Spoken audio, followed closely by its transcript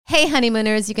Hey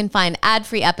honeymooners, you can find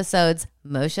ad-free episodes,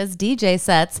 Moshe's DJ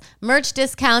sets, merch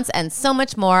discounts, and so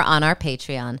much more on our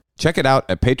Patreon. Check it out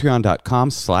at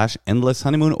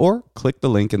patreon.com/endlesshoneymoon or click the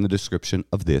link in the description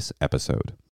of this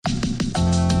episode.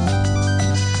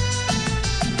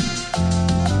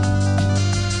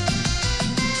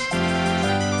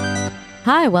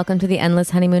 Hi, welcome to the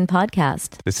Endless Honeymoon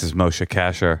podcast. This is Moshe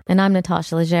Kasher. And I'm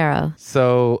Natasha Leggero.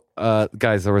 So,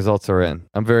 guys, the results are in.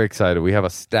 I'm very excited. We have a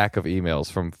stack of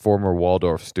emails from former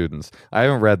Waldorf students. I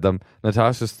haven't read them.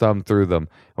 Natasha's thumbed through them.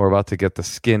 And we're about to get the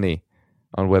skinny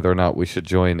on whether or not we should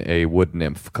join a wood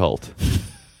nymph cult.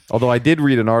 Although I did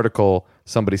read an article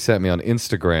somebody sent me on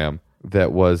Instagram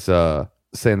that was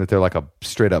saying that they're like a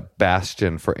straight up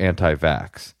bastion for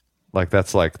anti-vax.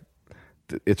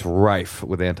 It's rife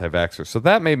with anti-vaxxers. So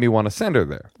that made me want to send her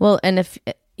there. Well, and if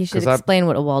you should explain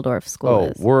what a Waldorf school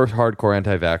is. We're hardcore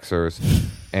anti-vaxxers.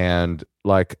 and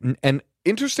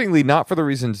interestingly, not for the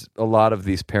reasons a lot of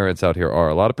these parents out here are.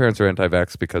 A lot of parents are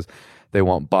anti-vax because they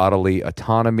want bodily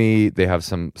autonomy. They have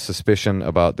some suspicion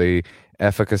about the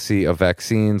efficacy of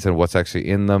vaccines and what's actually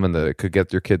in them and that it could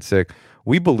get your kid sick.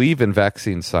 We believe in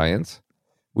vaccine science.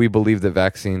 We believe that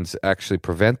vaccines actually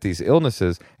prevent these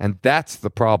illnesses, and that's the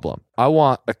problem. I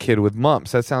want a kid with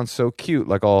mumps. That sounds so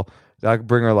cute. I could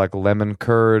bring her like lemon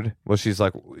curd while she's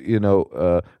like,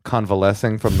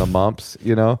 convalescing from the mumps,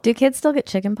 Do kids still get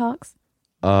chicken pox?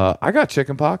 I got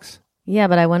chicken pox. Yeah,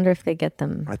 but I wonder if they get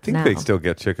them I think now. they still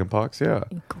get chicken pox, yeah.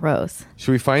 Gross.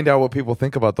 Should we find out what people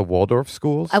think about the Waldorf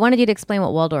schools? I wanted you to explain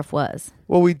what Waldorf was.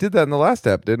 Well, we did that in the last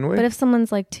ep, didn't we? But if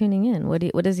someone's like tuning in,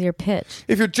 what is your pitch?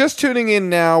 If you're just tuning in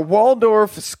now,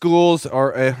 Waldorf schools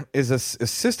is a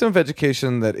system of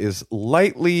education that is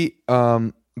lightly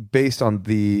based on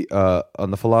the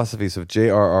philosophies of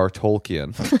J.R.R.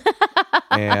 Tolkien.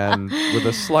 And with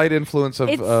a slight influence of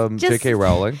J.K.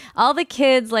 Rowling. All the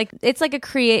kids,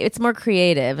 it's more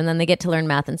creative, and then they get to learn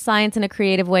math and science in a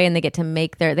creative way, and they get to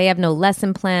they have no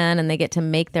lesson plan, and they get to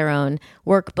make their own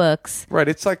workbooks. Right,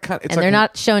 they're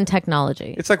not shown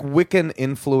technology. It's like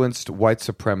Wiccan-influenced white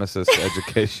supremacist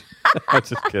education. I'm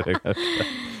just kidding.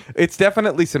 It's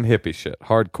definitely some hippie shit,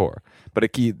 hardcore.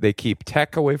 But they keep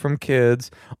tech away from kids.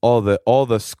 All the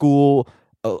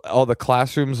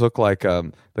classrooms look like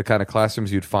the kind of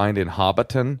classrooms you'd find in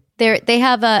Hobbiton. They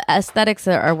have aesthetics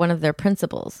that are one of their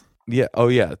principles. Yeah. Oh,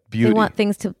 yeah. Beauty. They want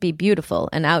things to be beautiful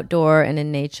and outdoor and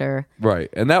in nature. Right.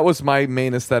 And that was my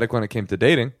main aesthetic when it came to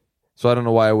dating. So I don't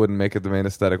know why I wouldn't make it the main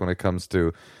aesthetic when it comes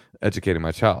to educating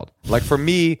my child. Like for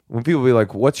me, when people be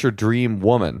like, what's your dream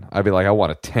woman? I'd be like, I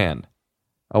want a 10.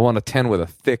 I want a 10 with a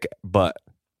thick butt.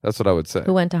 That's what I would say.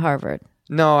 Who went to Harvard?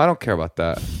 No, I don't care about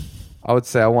that. I would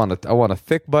say I want a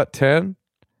thick butt 10,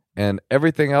 and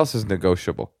everything else is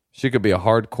negotiable. She could be a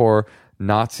hardcore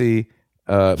Nazi,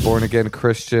 born again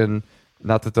Christian.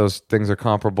 Not that those things are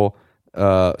comparable.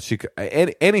 She could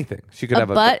anything. She could have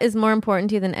a butt is more important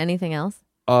to you than anything else.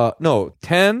 No,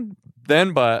 10,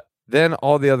 then butt, then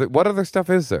all the other. What other stuff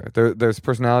is there? There's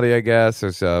personality, I guess.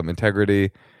 There's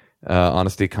integrity,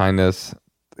 honesty, kindness,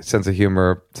 sense of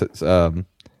humor,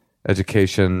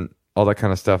 education, all that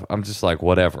kind of stuff. I'm just like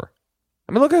whatever.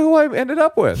 I mean, look at who I ended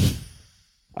up with.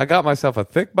 I got myself a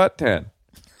thick butt 10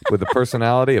 with the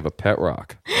personality of a pet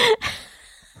rock.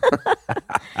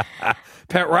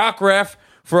 Pet rock ref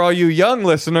for all you young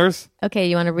listeners. Okay,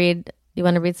 you want to read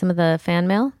some of the fan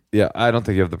mail? Yeah, I don't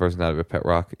think you have the personality of a pet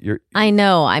rock. I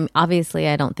know. I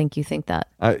don't think you think that.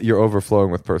 You're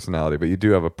overflowing with personality, but you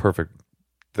do have a perfect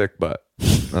thick butt,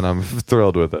 and I'm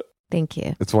thrilled with it. Thank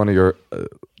you. It's one of your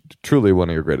truly one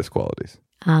of your greatest qualities.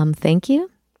 Thank you.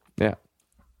 Yeah.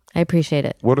 I appreciate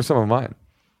it. What are some of mine?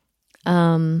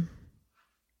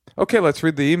 Okay, let's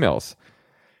read the emails.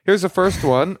 Here's the first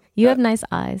one. You have nice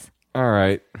eyes. All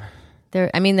right.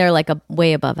 They're like a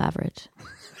way above average.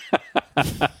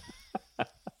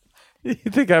 You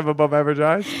think I have above average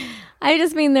eyes? I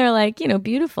just mean they're like,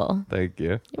 beautiful. Thank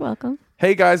you. You're welcome.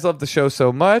 Hey guys, love the show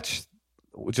so much.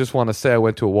 Just want to say I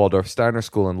went to a Waldorf Steiner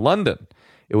school in London.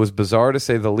 It was bizarre to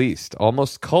say the least,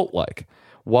 almost cult-like.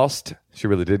 Whilst she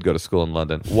really did go to school in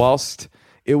London, whilst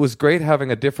it was great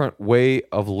having a different way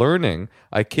of learning,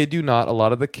 I kid you not, a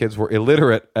lot of the kids were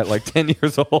illiterate at like 10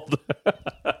 years old.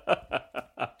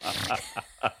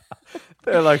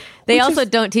 They're like, they also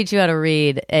don't teach you how to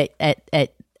read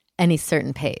at any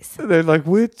certain pace. They're like,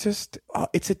 we're just,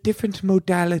 it's a different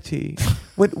modality.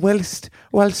 whilst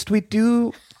we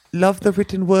do love the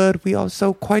written word, we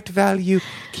also quite value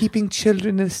keeping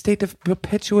children in a state of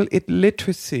perpetual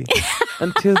illiteracy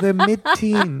until their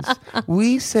mid-teens.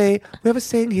 We have a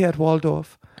saying here at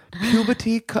Waldorf,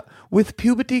 with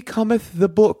puberty cometh the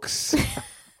books.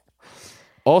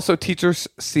 Also, teachers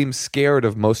seem scared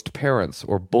of most parents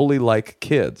or bully-like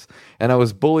kids. And I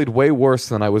was bullied way worse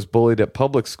than I was bullied at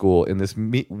public school in this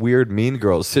weird Mean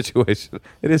Girls situation.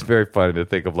 It is very funny to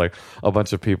think of like a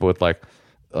bunch of people with like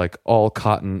all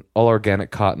cotton, all organic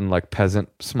cotton, like peasant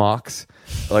smocks,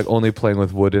 like only playing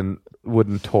with wooden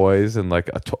toys and like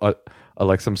a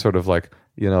like some sort of like,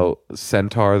 you know,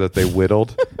 centaur that they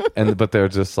whittled, but they're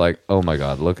just like, oh my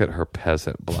god, look at her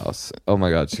peasant blouse. Oh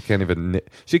my god, she can't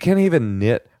even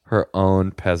knit her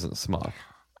own peasant smock.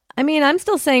 I mean, I'm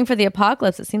still saying for the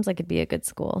apocalypse, it seems like it'd be a good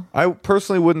school. I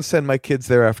personally wouldn't send my kids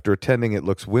there after attending. It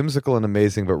looks whimsical and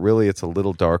amazing, but really it's a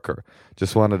little darker.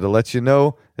 Just wanted to let you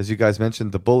know, as you guys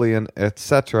mentioned, the bullying,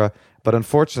 etc. But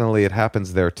unfortunately, it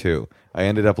happens there too. I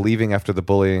ended up leaving after the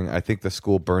bullying. I think the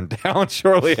school burned down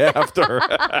shortly after.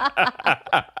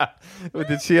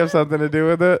 Did she have something to do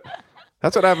with it?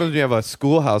 That's what happens when you have a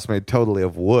schoolhouse made totally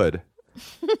of wood.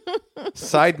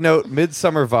 Side note,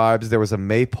 midsummer vibes. There was a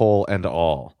maypole and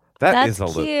all. That's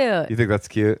cute. You think that's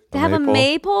cute? To have a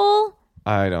maypole?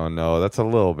 I don't know. That's a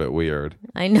little bit weird.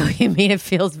 I know what you mean. It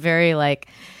feels very like,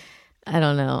 I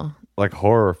don't know. Like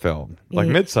horror film. Like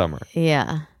Midsummer.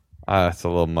 Yeah. That's a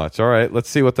little much. All right. Let's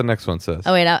see what the next one says.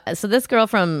 Oh, wait. So this girl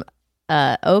from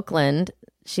Oakland,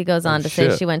 she goes on to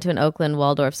say she went to an Oakland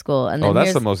Waldorf school. And then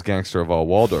that's the most gangster of all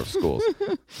Waldorf schools.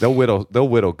 They'll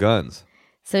whittle guns.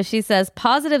 So she says,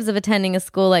 positives of attending a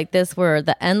school like this were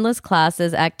the endless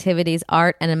classes, activities,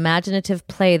 art, and imaginative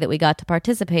play that we got to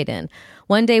participate in.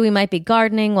 One day we might be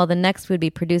gardening, while the next we'd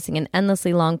be producing an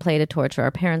endlessly long play to torture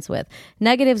our parents with.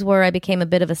 Negatives were I became a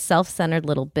bit of a self-centered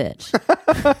little bitch.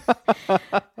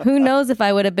 Who knows if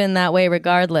I would have been that way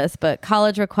regardless, but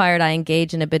college required I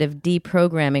engage in a bit of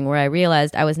deprogramming where I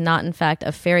realized I was not, in fact,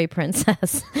 a fairy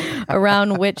princess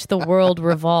around which the world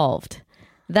revolved.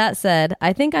 That said,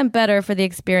 I think I'm better for the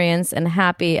experience and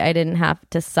happy I didn't have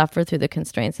to suffer through the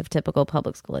constraints of typical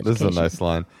public school education. This is a nice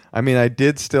line. I mean, I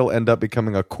did still end up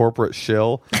becoming a corporate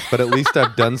shill, but at least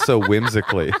I've done so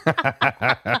whimsically.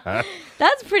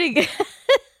 That's pretty good.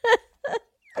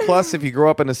 Plus, if you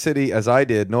grow up in a city, as I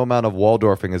did, no amount of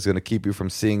Waldorfing is going to keep you from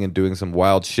seeing and doing some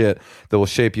wild shit that will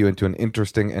shape you into an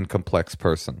interesting and complex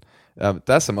person.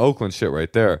 That's some Oakland shit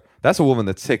right there. That's a woman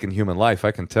that's taken human life,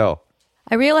 I can tell.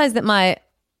 I realized that my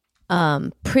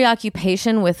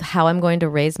preoccupation with how I'm going to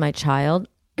raise my child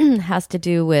has to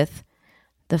do with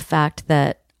the fact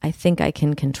that I think I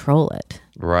can control it.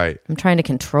 Right. I'm trying to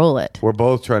control it. We're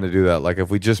both trying to do that. Like if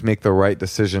we just make the right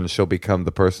decision, she'll become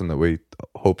the person that we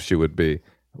hope she would be,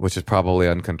 which is probably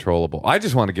uncontrollable. I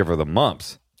just want to give her the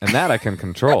mumps, and that I can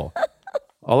control.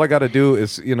 All I got to do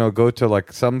is, go to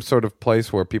like some sort of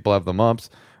place where people have the mumps,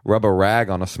 rub a rag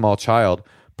on a small child,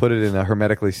 put it in a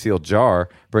hermetically sealed jar,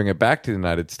 bring it back to the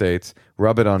United States,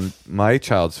 rub it on my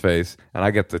child's face, and I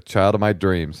get the child of my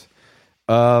dreams.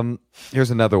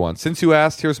 Here's another one. Since you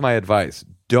asked, here's my advice.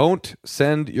 Don't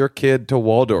send your kid to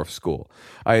Waldorf school.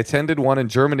 I attended one in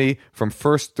Germany from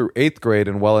 1st through 8th grade,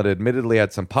 and while it admittedly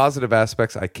had some positive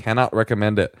aspects, I cannot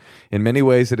recommend it. In many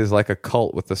ways, it is like a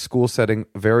cult with the school setting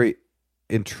very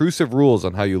intrusive rules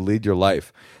on how you lead your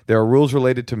life. There are rules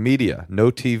related to media,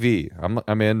 no TV.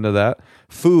 I'm into that.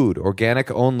 Food, organic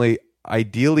only,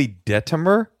 ideally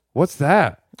Detemer. What's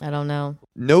that? I don't know.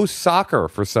 No soccer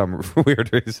for some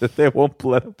weird reason. They won't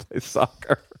let them play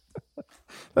soccer.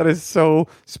 That is so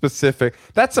specific.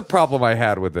 That's a problem I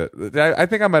had with it. I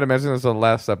think I might have mentioned this on the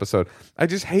last episode. I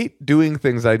just hate doing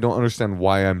things I don't understand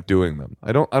why I'm doing them.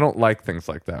 I don't like things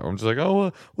like that. I'm just like, oh,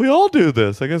 well, we all do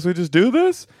this. I guess we just do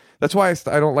this. That's why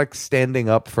I don't like standing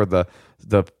up for the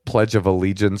Pledge of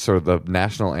Allegiance or the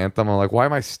national anthem. I'm like, why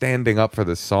am I standing up for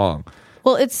this song?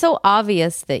 Well, it's so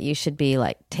obvious that you should be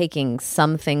like taking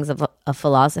some things of a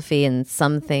philosophy and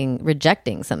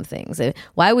rejecting some things.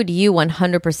 Why would you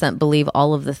 100% believe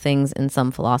all of the things in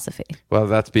some philosophy? Well,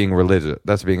 that's being religious.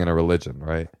 That's being in a religion,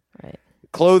 right? Right.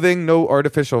 Clothing, no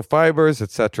artificial fibers,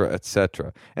 etc.,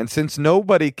 etc. And since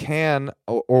nobody can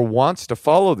or wants to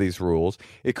follow these rules,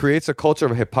 it creates a culture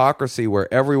of hypocrisy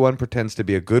where everyone pretends to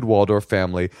be a good Waldorf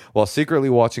family while secretly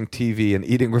watching TV and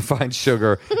eating refined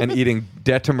sugar and eating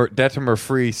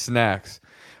Detemer-free snacks.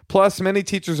 Plus, many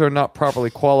teachers are not properly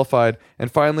qualified. And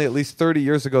finally, at least 30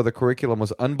 years ago, the curriculum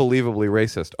was unbelievably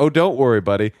racist. Oh, don't worry,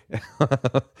 buddy.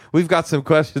 We've got some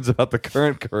questions about the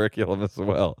current curriculum as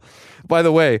well. By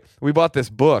the way, we bought this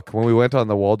book when we went on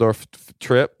the Waldorf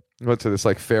trip. We went to this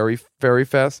like fairy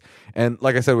fest, and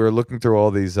like I said, we were looking through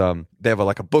all these. They have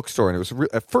like a bookstore, and it was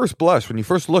at first blush when you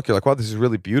first look, you're like, "Wow, this is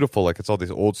really beautiful!" Like it's all these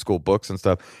old school books and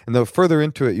stuff. And the further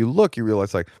into it you look, you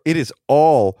realize like it is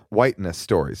all whiteness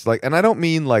stories. Like, and I don't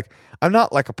mean like I'm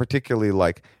not like a particularly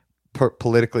like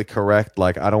politically correct.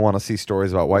 Like, I don't want to see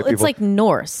stories about white people. It's like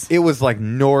Norse. It was like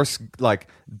Norse, like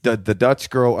the Dutch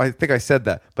girl. I think I said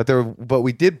that, but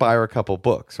we did buy her a couple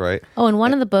books, right? Oh, and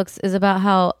one of the books is about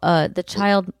how the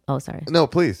child. Oh, sorry. No,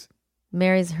 please.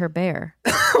 Marries her bear,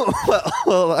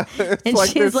 well, it's and like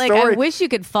she's like, story. "I wish you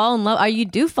could fall in love. Or you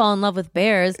do fall in love with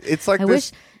bears." It's like I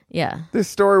this. wish. Yeah. This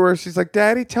story where she's like,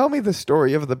 "Daddy, tell me the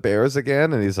story of the bears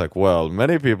again." And he's like, "Well,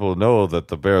 many people know that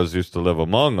the bears used to live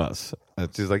among us."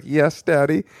 And she's like, "Yes,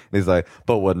 Daddy." And he's like,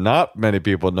 "But what not many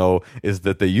people know is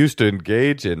that they used to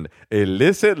engage in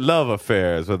illicit love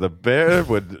affairs where the bear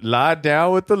would lie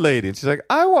down with the lady." And she's like,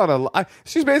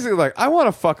 she's basically like, "I want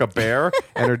to fuck a bear."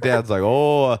 And her dad's like,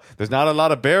 "Oh, there's not a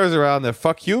lot of bears around that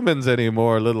fuck humans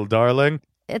anymore, little darling."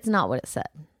 It's not what it said.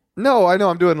 No, I know.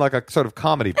 I'm doing like a sort of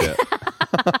comedy bit.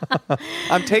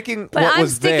 I'm taking But what I'm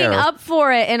was sticking there. up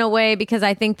for it in a way because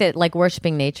I think that like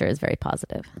worshiping nature is very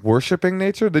positive. Worshipping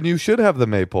nature? Then you should have the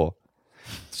maypole.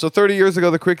 So 30 years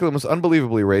ago, the curriculum was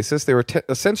unbelievably racist. They were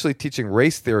essentially teaching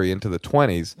race theory into the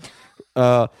 20s.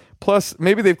 Plus,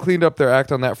 maybe they've cleaned up their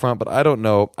act on that front, but I don't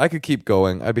know. I could keep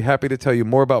going. I'd be happy to tell you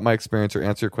more about my experience or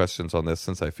answer your questions on this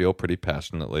since I feel pretty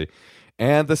passionately.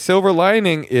 And the silver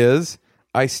lining is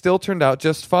I still turned out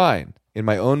just fine, in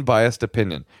my own biased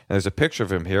opinion. And there's a picture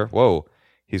of him here. Whoa.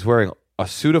 He's wearing a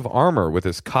suit of armor with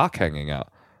his cock hanging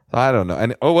out. I don't know.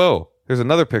 And whoa. Here's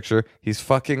another picture. He's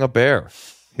fucking a bear.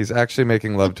 He's actually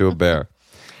making love to a bear.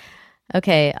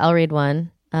 Okay, I'll read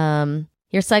one.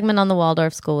 Your segment on the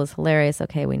Waldorf school was hilarious.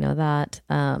 Okay, we know that.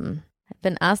 I've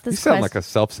been asked this You sound like a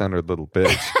self-centered little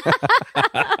bitch.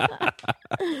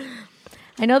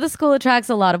 I know the school attracts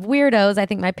a lot of weirdos. I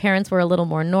think my parents were a little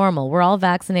more normal. We're all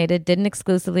vaccinated, didn't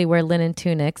exclusively wear linen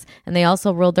tunics, and they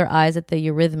also rolled their eyes at the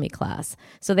eurythmy class.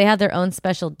 So they had their own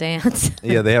special dance.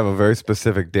 Yeah, they have a very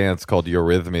specific dance called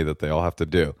eurythmy that they all have to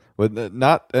do. But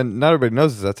not everybody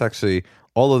knows this. That's actually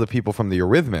all of the people from the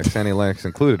Eurythmics, Annie Lennox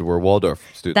included, were Waldorf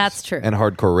students. That's true. And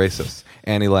hardcore racists.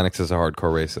 Annie Lennox is a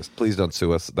hardcore racist. Please don't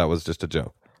sue us. That was just a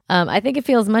joke. I think it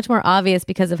feels much more obvious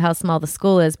because of how small the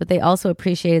school is, but they also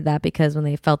appreciated that because when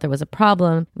they felt there was a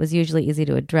problem, it was usually easy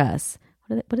to address.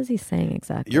 What is he saying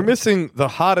exactly? You're missing the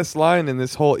hottest line in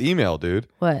this whole email, dude.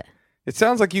 What? It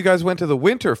sounds like you guys went to the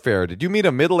winter fair. Did you meet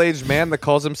a middle-aged man that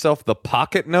calls himself the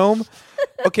pocket gnome?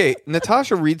 Okay,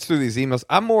 Natasha reads through these emails.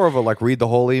 I'm more of a read the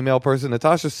whole email person.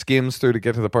 Natasha skims through to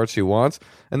get to the part she wants.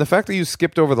 And the fact that you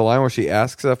skipped over the line where she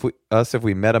asks us if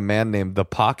we met a man named the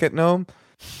pocket gnome,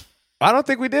 I don't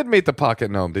think we did meet the pocket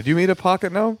gnome. Did you meet a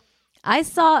pocket gnome? I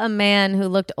saw a man who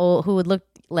looked old, who would look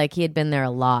like he had been there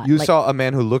a lot. You saw a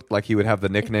man who looked like he would have the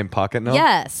nickname Pocket Gnome?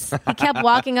 Yes. He kept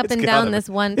walking up and down this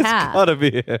one path. It's gotta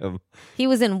be him. He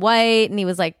was in white and he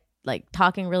was like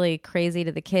talking really crazy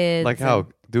to the kids. Like how?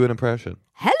 Do an impression.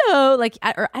 Hello.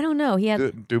 I don't know. He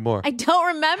had do more. I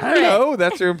don't remember Hello, it.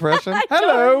 that's your impression? I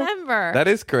Hello. don't remember. That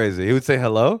is crazy. He would say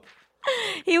hello?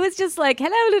 He was just like,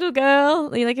 hello, little girl.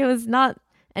 Like it was not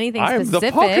anything I'm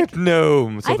specific. the Pocket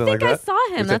Gnome. Something I think like I that. saw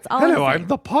him. He'd say, That's all. Hello, I'm I'm saying.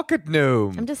 the Pocket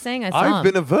Gnome. I'm just saying I saw I've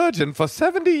him. been a virgin for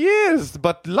 70 years,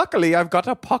 but luckily I've got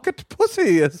a pocket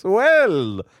pussy as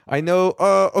well. I know.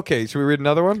 Okay, should we read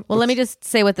another one? Well, let me just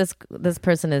say what this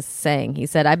person is saying. He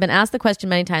said, I've been asked the question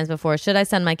many times before, should I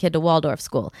send my kid to Waldorf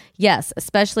school? Yes,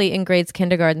 especially in grades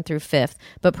kindergarten through 5th,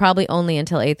 but probably only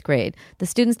until 8th grade. The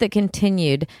students that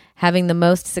continued having the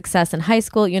most success in high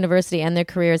school, university, and their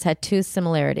careers had two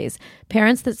similarities.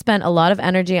 Parents that spent a lot of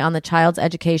energy on the child's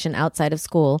education outside of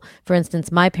school. For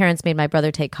instance, my parents made my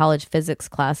brother take college physics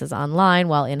classes online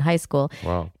while in high school.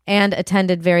 Wow. And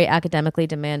attended very academically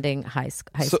demanding high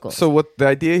schools. So what the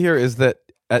idea here is that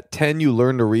at 10 you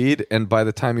learn to read, and by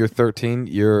the time you're 13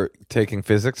 you're taking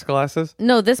physics classes?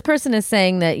 No, this person is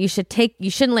saying that you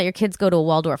shouldn't let your kids go to a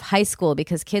Waldorf high school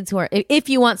because kids who are, if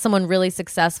you want someone really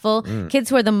successful, kids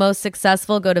who are the most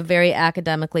successful go to very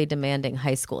academically demanding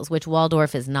high schools, which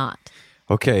Waldorf is not.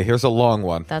 Okay, here's a long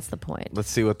one. That's the point. Let's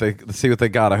see what they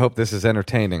got. I hope this is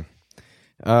entertaining.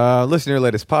 Listen to your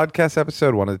latest podcast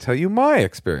episode. Wanted to tell you my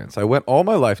experience. I went all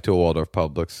my life to a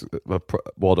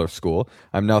Waldorf school.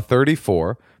 I'm now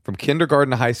 34, from kindergarten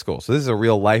to high school. So this is a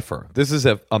real lifer. This is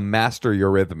a master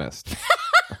eurythmist.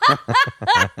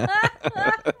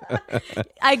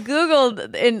 I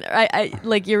googled I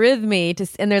like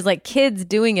eurythmy and there's like kids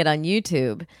doing it on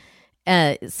YouTube.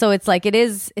 So it's like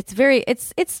it's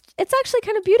actually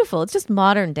kind of beautiful. It's just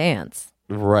modern dance.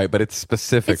 Right, but it's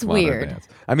specific It's modern weird. dance.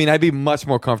 I mean, I'd be much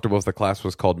more comfortable if the class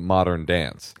was called modern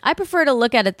dance. I prefer to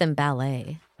look at it than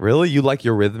ballet. Really? You like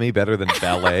eurythmy better than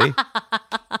ballet?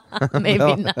 Maybe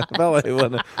not. Ballet,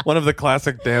 one of the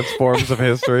classic dance forms of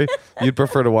history. You'd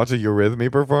prefer to watch a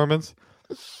eurythmy performance?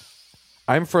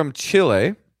 I'm from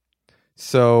Chile.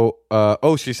 So,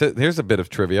 she said, here's a bit of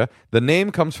trivia. The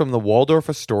name comes from the Waldorf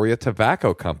Astoria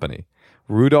Tobacco Company.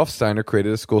 Rudolf Steiner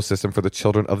created a school system for the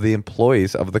children of the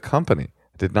employees of the company.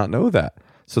 I did not know that.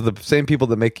 So the same people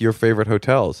that make your favorite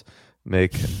hotels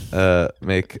make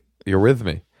You're with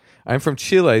me. I'm from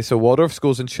Chile, so Waldorf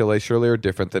schools in Chile surely are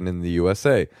different than in the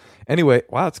USA. Anyway,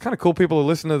 wow, it's kind of cool people who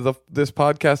listen to this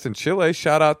podcast in Chile.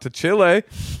 Shout out to Chile.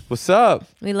 What's up?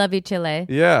 We love you, Chile.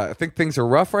 Yeah, I think things are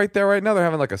rough right there right now. They're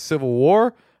having like a civil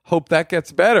war. Hope that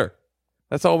gets better.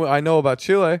 That's all I know about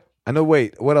Chile.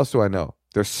 What else do I know?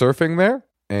 There's surfing there.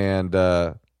 And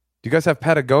do you guys have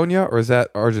Patagonia, or is that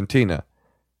Argentina?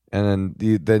 And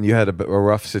then you had a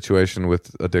rough situation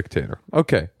with a dictator.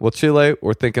 Okay, well, Chile,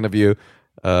 we're thinking of you.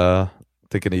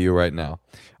 Thinking of you right now.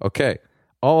 Okay.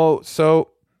 Oh, so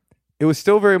it was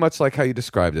still very much like how you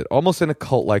described it, almost in a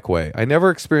cult-like way. I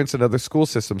never experienced another school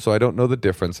system, so I don't know the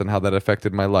difference and how that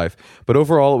affected my life. But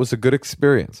overall, it was a good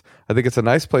experience. I think it's a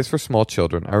nice place for small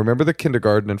children. I remember the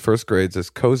kindergarten and first grades as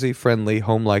cozy, friendly,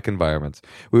 home-like environments.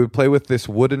 We would play with these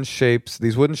wooden shapes,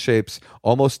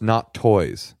 almost not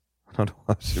toys. I don't know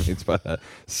what she means by that.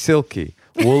 Silky,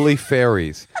 woolly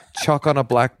fairies, chalk on a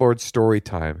blackboard story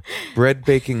time, bread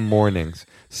baking mornings,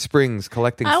 springs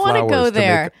collecting flowers to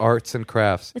make arts and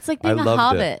crafts. It's like being a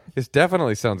hobbit. It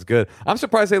definitely sounds good. I'm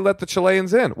surprised they let the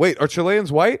Chileans in. Wait, are Chileans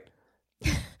white?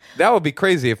 That would be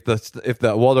crazy if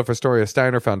the Waldorf Astoria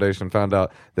Steiner Foundation found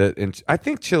out that I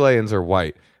think Chileans are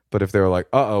white. But if they were like,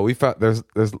 we found there's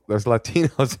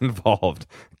Latinos involved.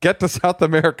 Get to South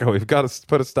America. We've got to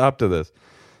put a stop to this.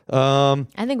 I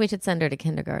think we should send her to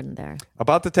kindergarten there.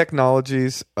 About the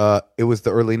technologies, it was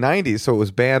the early 90s, so it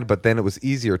was banned, but then it was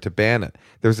easier to ban it.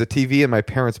 There was a TV in my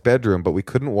parents' bedroom, but we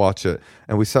couldn't watch it,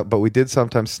 but we did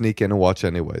sometimes sneak in and watch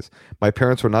anyways. My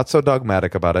parents were not so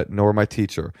dogmatic about it, nor my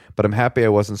teacher, but I'm happy I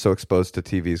wasn't so exposed to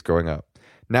TVs growing up.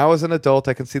 Now, as an adult,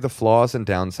 I can see the flaws and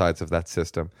downsides of that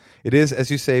system. It is, as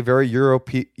you say, very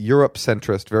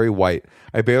Europe-centrist, very white.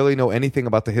 I barely know anything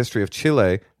about the history of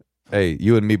Chile. Hey,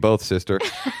 you and me both, sister.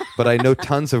 But I know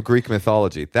tons of Greek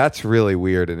mythology. That's really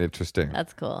weird and interesting.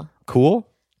 That's cool. Cool?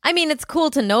 I mean, it's cool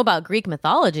to know about Greek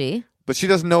mythology. But she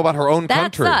doesn't know about her own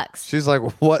country. That sucks. She's like,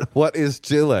 what is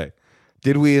Chile?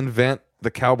 Did we invent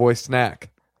the cowboy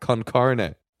snack? Con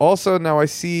carne. Also, now I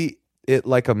see it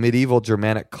like a medieval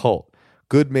Germanic cult.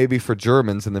 Good maybe for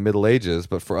Germans in the Middle Ages,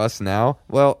 but for us now,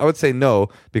 well, I would say no,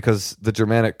 because the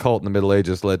Germanic cult in the Middle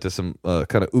Ages led to some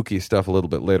kind of ooky stuff a little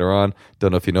bit later on.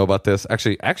 Don't know if you know about this.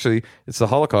 Actually, it's the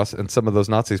Holocaust, and some of those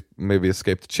Nazis maybe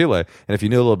escaped to Chile. And if you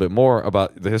knew a little bit more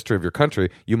about the history of your country,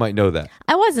 you might know that.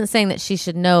 I wasn't saying that she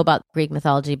should know about Greek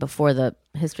mythology before the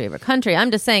history of her country.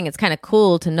 I'm just saying it's kind of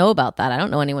cool to know about that. I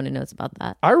don't know anyone who knows about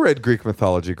that. I read Greek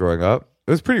mythology growing up.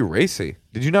 It was pretty racy.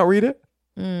 Did you not read it?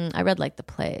 I read like the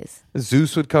plays.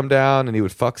 Zeus would come down and he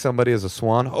would fuck somebody as a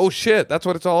swan. Oh shit, that's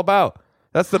what it's all about.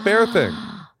 That's the bear thing.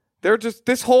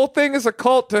 This whole thing is a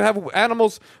cult to have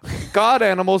animals, god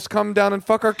animals, come down and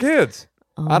fuck our kids.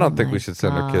 I don't think we should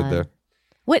send our kid there.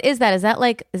 What is that? Is that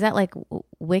like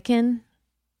Wiccan?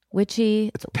 Witchy?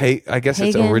 I guess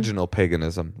pagan? It's original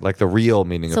paganism, like the real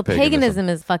meaning of paganism. So paganism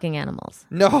is fucking animals.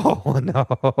 No.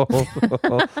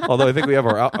 Although I think we have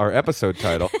our episode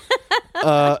title.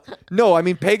 No, I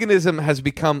mean, paganism has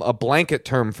become a blanket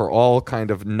term for all kind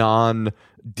of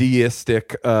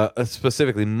non-deistic,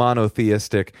 specifically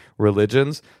monotheistic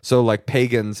religions. So like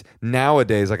pagans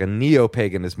nowadays, like a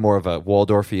neo-pagan is more of a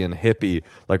Waldorfian hippie,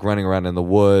 like running around in the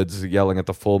woods, yelling at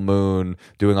the full moon,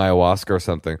 doing ayahuasca or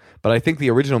something. But I think the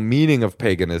original meaning of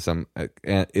paganism,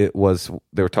 they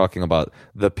were talking about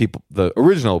the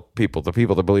original people, the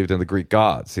people that believed in the Greek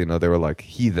gods. You know, they were like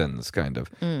heathens kind of.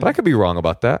 But I could be wrong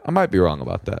about that. I might be wrong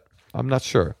about that. I'm not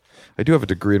sure. I do have a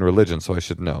degree in religion, so I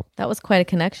should know. That was quite a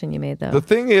connection you made, though. The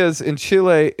thing is, in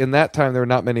Chile, in that time, there were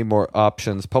not many more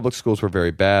options. Public schools were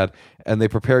very bad, and they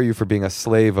prepare you for being a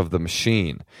slave of the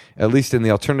machine. At least in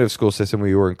the alternative school system,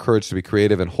 we were encouraged to be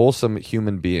creative and wholesome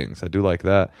human beings. I do like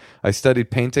that. I studied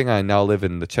painting. I now live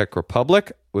in the Czech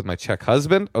Republic with my Czech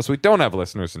husband. Oh, so we don't have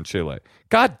listeners in Chile.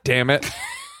 God damn it.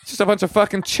 It's just a bunch of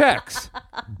fucking Czechs.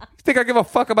 You think I give a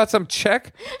fuck about some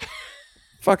Czech?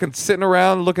 Fucking sitting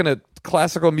around looking at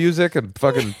classical music and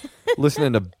fucking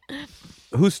listening to...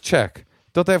 Who's Czech?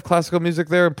 Don't they have classical music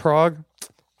there in Prague?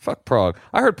 Fuck Prague.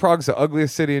 I heard Prague's the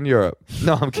ugliest city in Europe.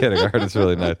 No, I'm kidding. I heard it's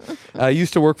really nice. I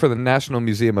used to work for the National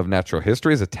Museum of Natural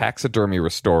History as a taxidermy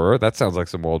restorer. That sounds like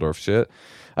some Waldorf shit.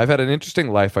 I've had an interesting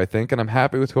life, I think, and I'm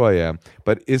happy with who I am.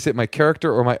 But is it my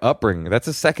character or my upbringing? That's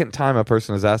the second time a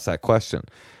person has asked that question.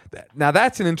 Now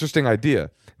that's an interesting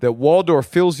idea, that Waldorf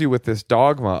fills you with this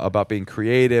dogma about being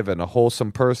creative and a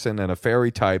wholesome person and a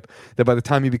fairy type, that by the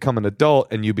time you become an adult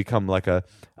and you become like a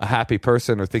happy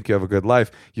person or think you have a good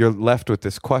life, you're left with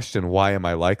this question, why am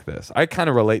I like this? I kind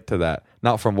of relate to that,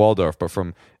 not from Waldorf, but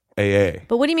from AA.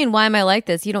 But what do you mean, why am I like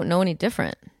this? You don't know any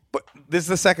different. But this is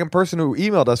the second person who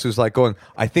emailed us who's like going,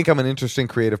 I think I'm an interesting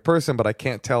creative person, but I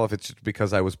can't tell if it's just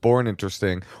because I was born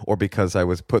interesting or because I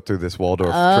was put through this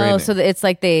Waldorf training. Oh, so it's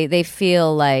like they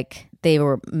feel like they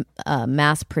were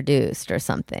mass produced or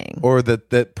something. Or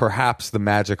that perhaps the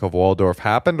magic of Waldorf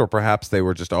happened, or perhaps they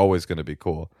were just always going to be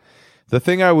cool. The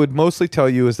thing I would mostly tell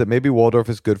you is that maybe Waldorf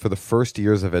is good for the first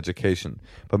years of education,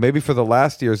 but maybe for the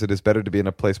last years it is better to be in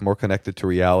a place more connected to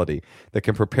reality that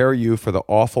can prepare you for the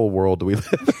awful world we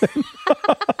live in.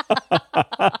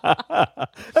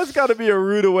 That's got to be a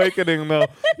rude awakening, though.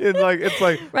 It's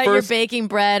like right, first, you're baking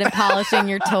bread and polishing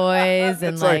your toys,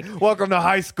 and it's like welcome to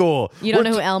high school. You don't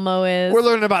know who Elmo is. We're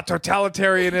learning about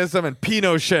totalitarianism and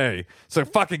Pinochet. So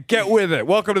fucking get with it.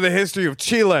 Welcome to the history of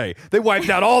Chile. They wiped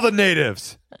out all the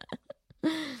natives.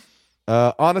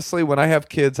 Honestly, when I have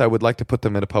kids, I would like to put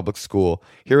them in a public school.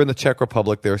 Here in the Czech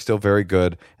Republic, they are still very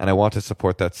good, and I want to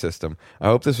support that system. I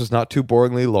hope this was not too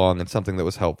boringly long and something that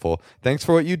was helpful. Thanks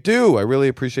for what you do. I really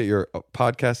appreciate your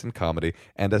podcast and comedy.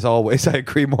 And as always, I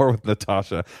agree more with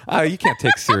Natasha. You can't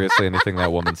take seriously anything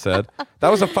that woman said. That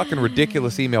was a fucking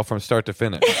ridiculous email from start to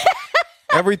finish.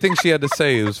 Everything she had to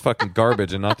say was fucking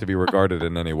garbage and not to be regarded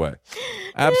in any way.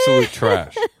 Absolute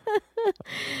trash.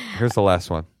 Here's the last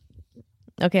one.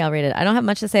 Okay, I'll read it. I don't have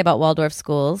much to say about Waldorf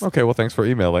schools. Okay, well, thanks for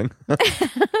emailing. I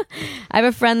have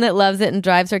a friend that loves it and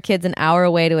drives her kids an hour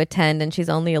away to attend, and she's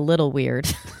only a little weird.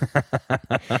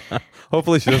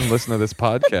 Hopefully she doesn't listen to this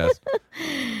podcast.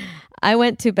 I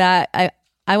went to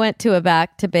a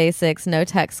back to basics, no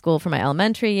tech school for my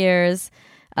elementary years.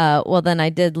 Then I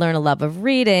did learn a love of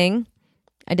reading.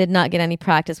 I did not get any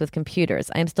practice with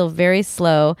computers. I am still very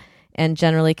slow and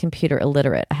generally computer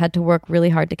illiterate. I had to work really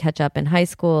hard to catch up in high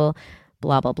school.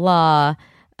 Blah, blah, blah.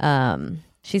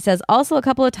 She says, also a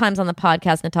couple of times on the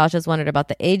podcast, Natasha's wondered about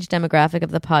the age demographic of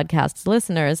the podcast's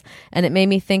listeners, and it made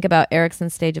me think about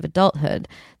Erickson's stage of adulthood.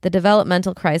 The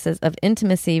developmental crisis of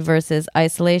intimacy versus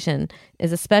isolation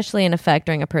is especially in effect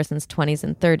during a person's 20s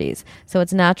and 30s, so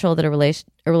it's natural that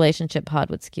a relationship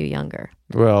pod would skew younger.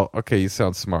 Well, okay, you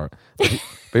sound smart. But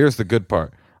here's the good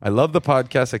part. I love the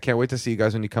podcast. I can't wait to see you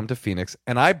guys when you come to Phoenix.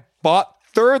 And I bought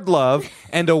Third Love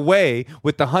and Away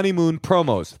with the honeymoon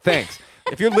promos. Thanks.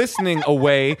 If you're listening,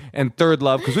 Away and Third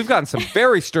Love, because we've gotten some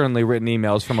very sternly written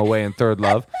emails from Away and Third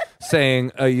Love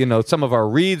saying, some of our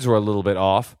reads were a little bit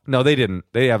off. No, they didn't.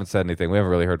 They haven't said anything. We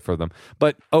haven't really heard from them.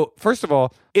 But, first of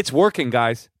all, it's working,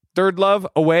 guys. Third Love,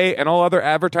 Away, and all other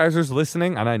advertisers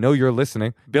listening, and I know you're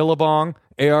listening, Billabong,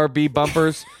 ARB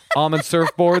bumpers, almond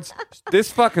surfboards.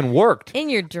 This fucking worked. In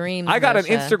your dreams, I got Moshe.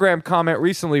 an Instagram comment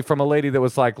recently from a lady that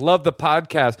was like, love the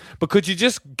podcast, but could you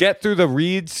just get through the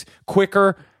reads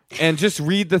quicker and just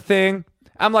read the thing?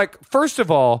 I'm like, first of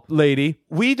all, lady,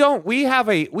 we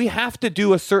have to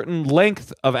do a certain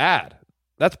length of ad.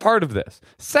 That's part of this.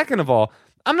 Second of all,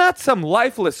 I'm not some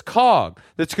lifeless cog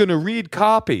that's going to read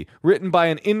copy written by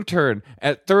an intern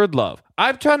at Third Love.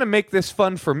 I'm trying to make this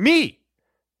fun for me.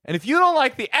 And if you don't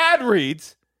like the ad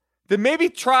reads, then maybe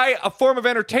try a form of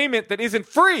entertainment that isn't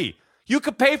free. You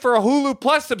could pay for a Hulu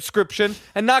Plus subscription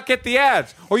and not get the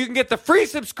ads. Or you can get the free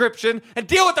subscription and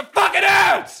deal with the fucking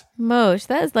ads. Mosh,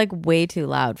 that is like way too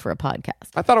loud for a podcast.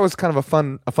 I thought it was kind of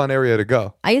a fun area to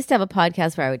go. I used to have a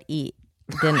podcast where I would eat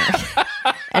dinner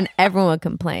and everyone would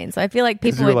complain. So I feel like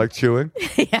people were like chewing?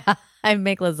 Yeah, I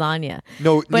make lasagna.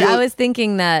 No, but Neil, I was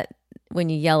thinking that when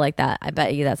you yell like that, I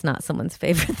bet you that's not someone's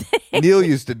favorite thing. Neil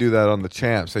used to do that on The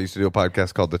Champs. I used to do a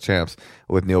podcast called The Champs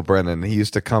with Neil Brennan. He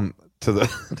used to come to the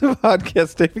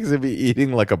podcast tapings and be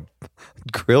eating like a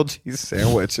grilled cheese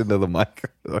sandwich into the mic.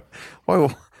 How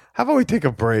about we take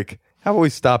a break? How about we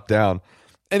stop down?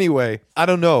 Anyway, I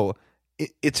don't know.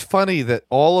 It's funny that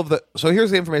so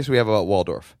here's the information we have about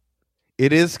Waldorf.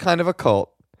 It is kind of a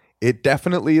cult. It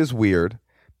definitely is weird.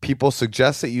 People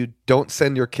suggest that you don't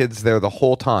send your kids there the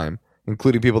whole time,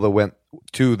 including people that went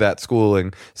to that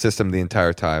schooling system the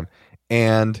entire time.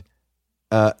 And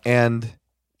I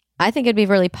think it'd be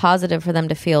really positive for them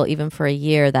to feel, even for a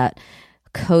year, that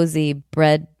cozy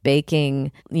bread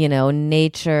baking,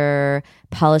 nature,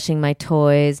 polishing my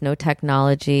toys, no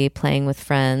technology, playing with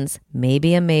friends,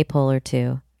 maybe a maypole or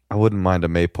two. I wouldn't mind a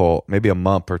maypole, maybe a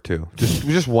mump or two.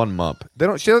 Just one mump.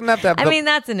 She doesn't have to have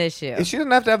that's an issue. She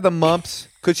doesn't have to have the mumps.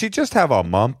 Could she just have a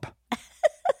mump?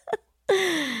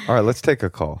 All right, let's take a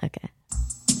call. Okay.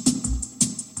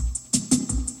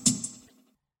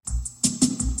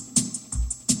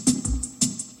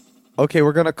 Okay,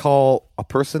 we're going to call a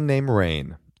person named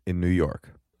Rain in New York.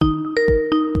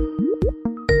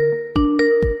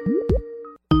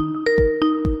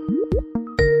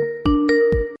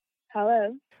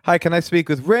 Hello. Hi, can I speak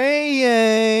with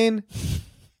Rain?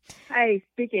 Hi,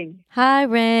 speaking. Hi,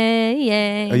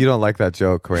 Ray. Oh, you don't like that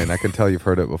joke, Rain. I can tell you've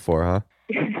heard it before, huh?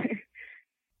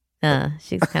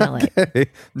 She's kind of like Okay.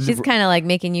 she's kind of like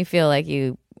making you feel like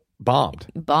you Bombed.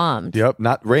 bombed. Yep,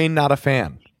 not Rain, not a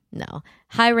fan. No.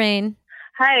 Hi, Rain.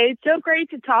 Hi, it's so great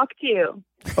to talk to you.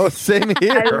 Oh, same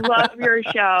here. I love your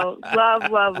show.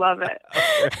 Love it.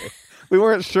 We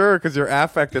weren't sure because your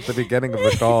affect at the beginning of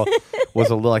the call was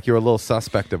a little like you were a little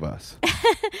suspect of us.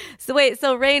 So wait,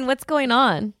 so Rain, what's going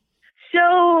on?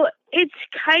 So it's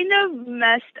kind of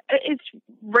it's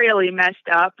really messed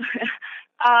up.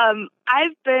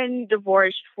 I've been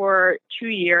divorced for 2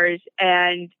 years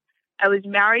and I was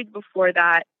married before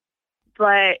that,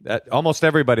 but Almost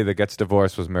everybody that gets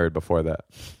divorced was married before that.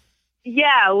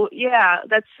 yeah,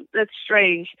 that's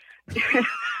strange.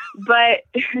 But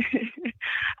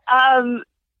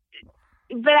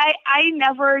but I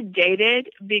never dated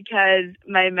because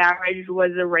my marriage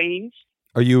was arranged.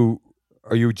 Are you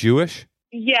Jewish?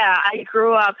 Yeah, I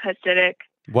grew up Hasidic.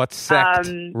 What sect?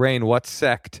 Rain, what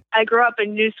sect? I grew up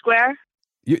in New Square.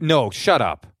 No, shut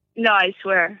up. No, I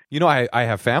swear. You know, I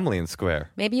have family in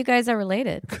Square. Maybe you guys are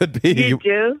related. Could be. You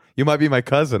do? You might be my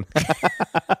cousin.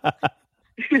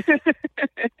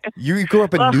 You grew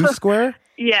up in New Square?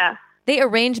 Yeah. They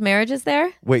arrange marriages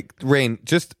there? Wait, Rain,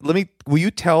 will you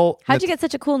tell... How'd you get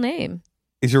such a cool name?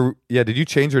 Did you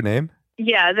change your name?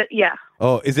 Yeah, yeah.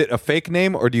 Oh, is it a fake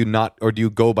name or do you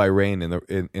go by Rain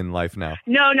in life now?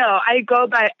 No, I go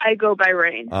by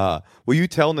Rain. Will you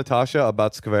tell Natasha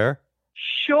about Square?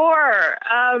 Sure.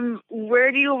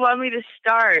 Where do you want me to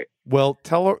start? Well,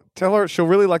 tell her she'll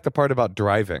really like the part about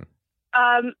driving.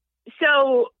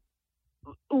 So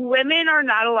women are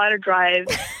not allowed to drive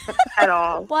at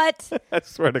all. What? I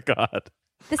swear to God.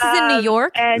 This is in New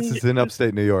York? And This is in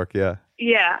upstate New York, yeah.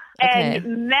 yeah. Okay.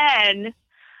 And men,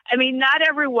 I mean, not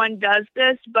everyone does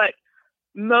this, but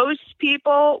most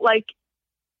people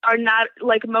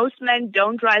most men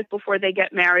don't drive before they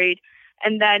get married.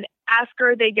 And then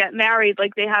after they get married,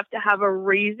 they have to have a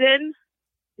reason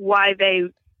why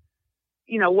they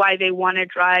want to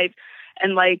drive.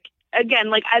 And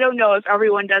again, I don't know if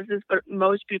everyone does this, but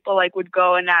most people would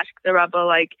go and ask the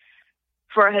Rebbe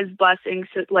for his blessings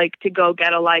to go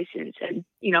get a license and,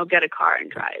 get a car and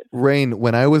drive. Rain,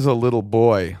 when I was a little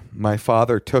boy, my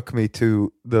father took me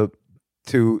to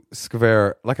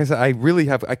Square. Like I said,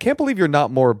 I can't believe you're not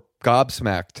more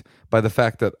gobsmacked by the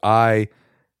fact that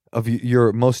of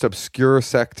your most obscure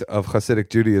sect of Hasidic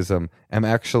Judaism, am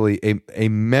actually a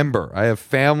member. I have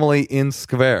family in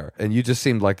Square, and you just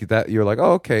seemed like that. You're like,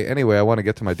 oh, okay. Anyway, I want to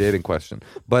get to my dating question,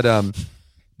 but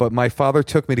my father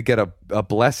took me to get a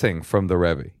blessing from the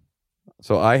Rebbe,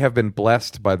 so I have been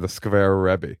blessed by the Square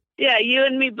Rebbe. Yeah, you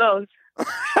and me both.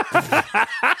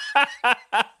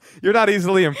 You're not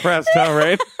easily impressed, huh,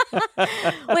 Rain?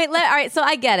 Wait, all right, so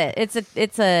I get it.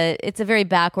 It's a very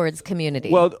backwards community.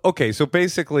 Well, okay, so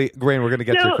basically, Rain, we're going to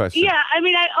get to your question. Yeah, I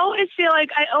mean, I always feel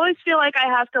like I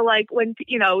have to when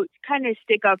kind of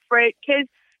stick up for it because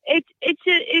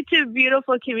it's a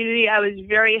beautiful community. I was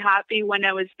very happy when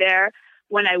I was there,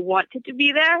 when I wanted to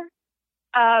be there,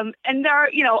 and there are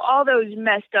all those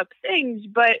messed up things,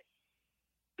 but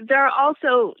there are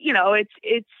also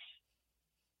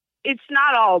it's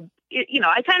not all,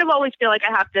 I kind of always feel like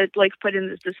I have to put in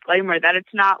this disclaimer that it's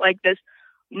not this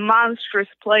monstrous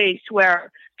place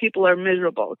where people are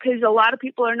miserable, because a lot of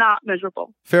people are not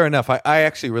miserable. Fair enough. I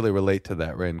actually really relate to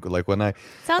that, Rain.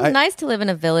 Sounds nice to live in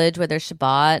a village where there's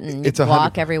Shabbat and you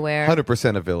walk everywhere.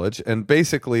 100% a village, and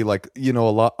basically a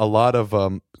lot of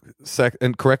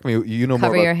and correct me, cover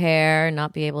more your hair,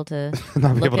 not be able to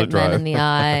not be look able to at drive men in the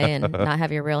eye, and not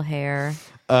have your real hair.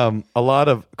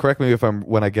 Correct me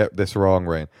when I get this wrong,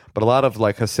 Rain, but a lot of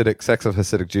sects of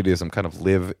Hasidic Judaism kind of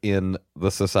live in the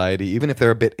society. Even if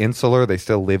they're a bit insular, they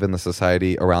still live in the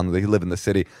society around, they live in the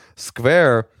city.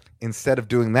 Square, instead of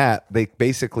doing that, they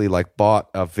basically bought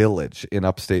a village in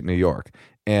upstate New York,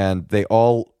 and they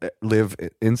all live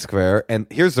in Square. And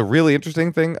here's the really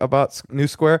interesting thing about New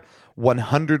Square.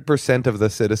 100% of the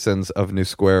citizens of New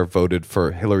Square voted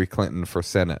for Hillary Clinton for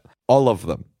Senate. All of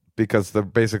them. Because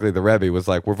basically the Rebbe was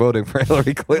like, we're voting for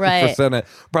Hillary Clinton for Senate.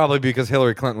 Probably because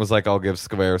Hillary Clinton was like, I'll give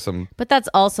Square some... But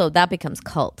that becomes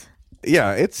cult.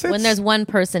 Yeah, it's... When there's one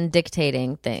person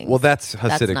dictating things. Well, that's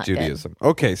Hasidic Judaism. Good.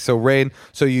 Okay, so Rain,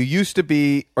 so you used to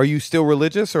be... Are you still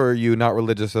religious, or are you not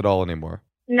religious at all anymore?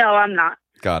 No, I'm not.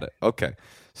 Got it. Okay.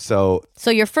 So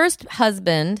your first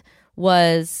husband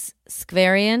was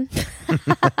Skverian.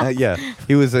 Yeah,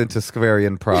 he was into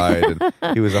Skverian pride,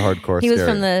 and he was a hardcore. He was Skverian.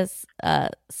 from the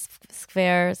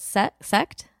Skver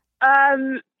sect.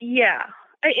 Yeah.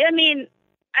 I mean,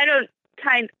 I don't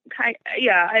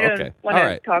yeah, I don't Okay. want All to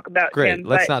right. talk about Great. him.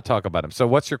 Let's but, not talk about him. So,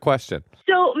 what's your question?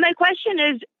 So my question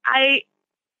is, I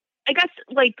guess,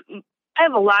 like, I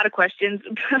have a lot of questions,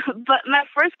 but my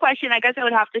first question, I guess I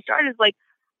would have to start is, like,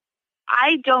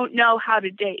 I don't know how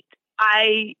to date.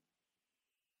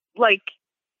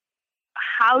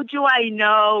 How do I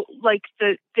know, like,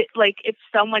 like, if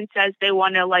someone says they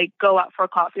want to, like, go out for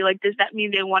coffee, like, does that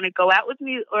mean they want to go out with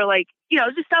me, or, like,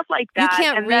 just stuff like that? You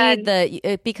can't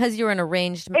read because you're in an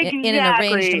arranged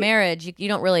marriage.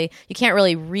 You can't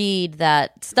really read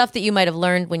that stuff that you might have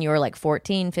learned when you were like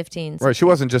 14, 15. 16. Right. She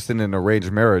wasn't just in an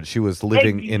arranged marriage. She was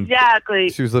living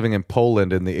She was living in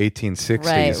Poland in the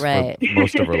 1860s Right. for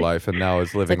most of her life, and now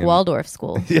is living It's like Waldorf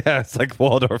school. Yeah, it's like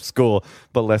Waldorf school,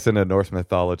 but less in a Norse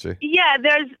mythology. Yeah,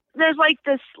 there's like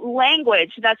this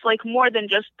language that's like more than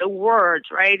just the words,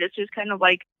 right? It's just kind of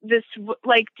like this,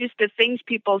 like just the things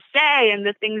people say and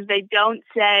the things they don't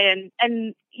say,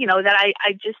 and that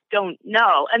I just don't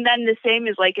know. And then the same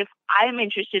is like if I'm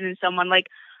interested in someone, like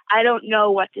I don't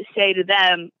know what to say to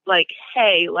them, like,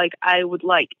 hey, like I would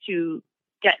like to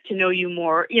get to know you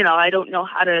more. I don't know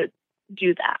how to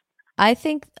do that. I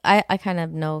think I kind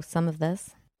of know some of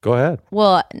this. Go ahead.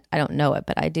 Well, I don't know it,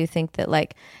 but I do think that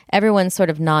like everyone's sort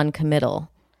of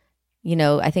non-committal.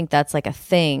 I think that's like a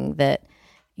thing that,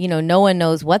 no one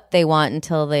knows what they want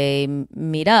until they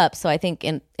meet up. So I think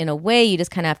in a way you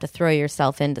just kind of have to throw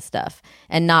yourself into stuff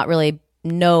and not really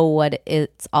know what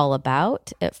it's all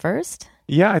about at first.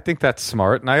 Yeah, I think that's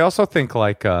smart. And I also think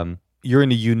like you're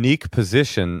in a unique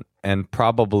position, and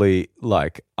probably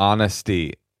like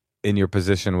honesty in your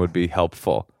position would be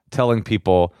helpful. Telling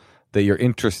people that you're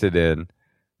interested in,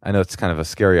 I know it's kind of a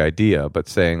scary idea, but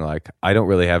saying like, I don't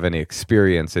really have any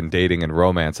experience in dating and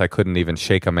romance. I couldn't even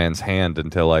shake a man's hand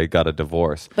until I got a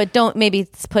divorce. But don't maybe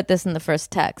put this in the first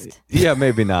text. Yeah,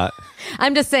 maybe not.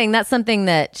 I'm just saying that's something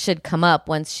that should come up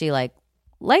once she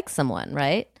likes someone,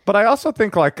 right? But I also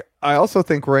think,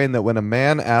 Rain, that when a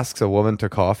man asks a woman to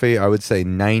coffee, I would say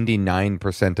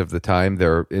 99% of the time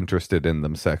they're interested in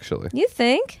them sexually. You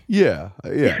think? Yeah.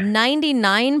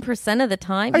 99% of the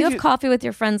time? You have coffee with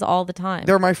your friends all the time.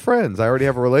 They're my friends. I already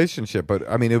have a relationship. But,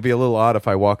 I mean, it would be a little odd if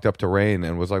I walked up to Rain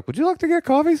and was like, would you like to get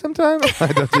coffee sometime?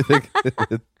 Don't you think?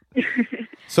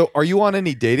 So are you on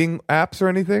any dating apps or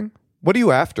anything? What are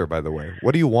you after, by the way?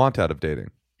 What do you want out of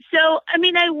dating? So, I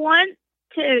mean, I want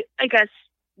to, I guess,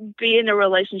 be in a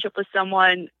relationship with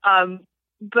someone,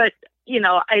 but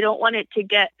I don't want it to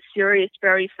get serious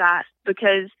very fast,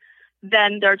 because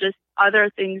then there are just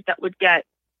other things that would get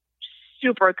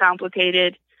super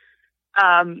complicated.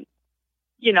 I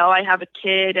have a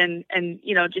kid and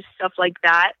just stuff like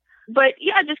that. But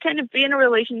yeah, just kind of be in a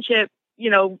relationship.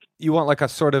 You want like a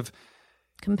sort of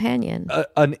companion,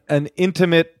 an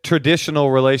intimate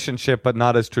traditional relationship, but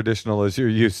not as traditional as you're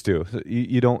used to.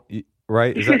 You don't.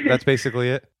 Right? That's basically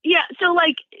it? Yeah. So,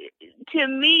 like, to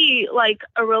me, like,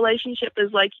 a relationship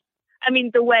is like, I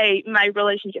mean, the way my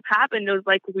relationship happened, it was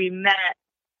like we met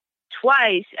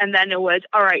twice, and then it was,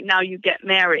 all right, now you get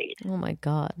married. Oh, my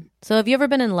God. So have you ever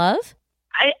been in love?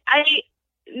 I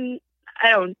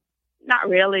don't, not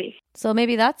really. So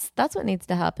maybe that's what needs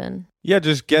to happen. Yeah,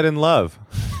 just get in love.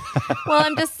 Well,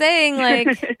 I'm just saying,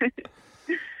 like...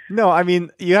 No, I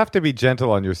mean, you have to be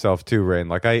gentle on yourself, too, Rain.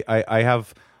 Like, I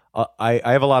have... I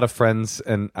have a lot of friends,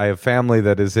 and I have family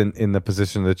that is in the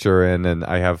position that you're in, and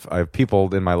I have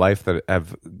people in my life that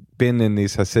have been in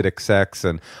these Hasidic sects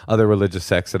and other religious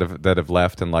sects that have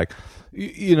left, and like,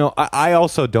 I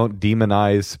also don't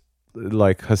demonize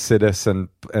like Hasidus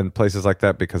and places like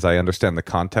that, because I understand the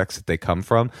context that they come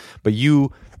from. But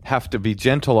you have to be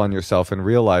gentle on yourself and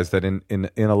realize that in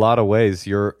a lot of ways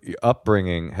your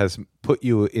upbringing has put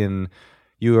you in.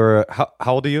 How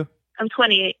old are you? I'm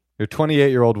 28. You're a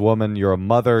 28-year-old woman, you're a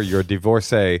mother, you're a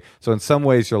divorcee. So in some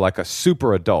ways, you're like a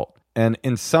super adult. And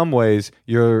in some ways,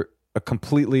 you're a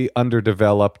completely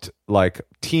underdeveloped like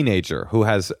teenager who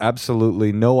has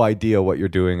absolutely no idea what you're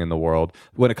doing in the world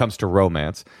when it comes to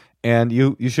romance. And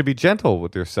you should be gentle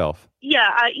with yourself. Yeah.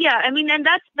 I mean, and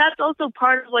that's also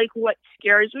part of like what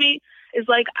scares me is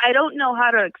like, I don't know how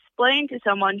to explain to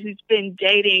someone who's been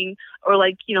dating or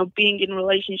like, being in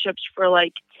relationships for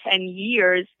like 10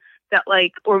 years that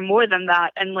like, or more than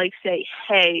that, and like say,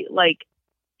 hey, like,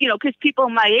 because people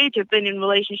my age have been in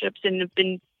relationships and have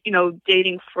been,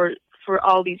 dating for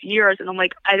all these years. And I'm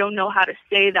like, I don't know how to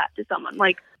say that to someone.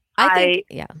 Like, I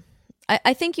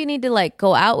I think you need to like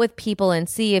go out with people and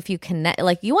see if you connect.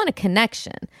 Like you want a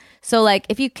connection. So like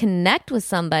if you connect with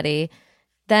somebody,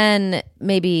 then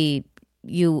maybe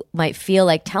you might feel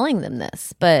like telling them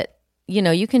this. But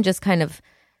you can just kind of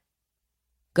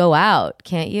go out,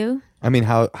 can't you? I mean,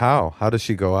 how does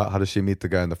she go out? How does she meet the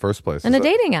guy in the first place? On a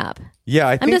dating app.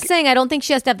 Yeah, I'm just saying, I don't think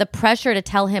she has to have the pressure to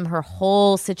tell him her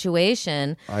whole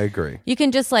situation. I agree. You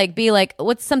can just like be like,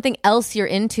 what's something else you're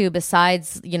into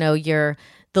besides,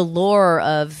 the lore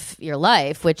of your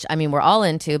life, which I mean, we're all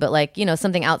into, but like,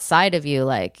 something outside of you,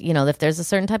 like, if there's a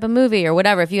certain type of movie or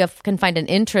whatever, if you can find an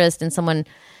interest in someone,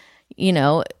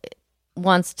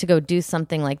 wants to go do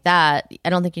something like that,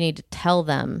 I don't think you need to tell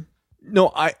them.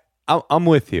 No, I'm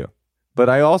with you. But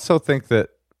I also think that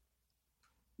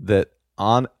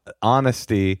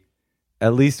honesty,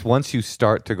 at least once you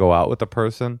start to go out with a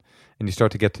person and you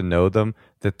start to get to know them,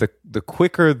 that the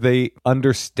quicker they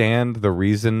understand the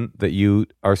reason that you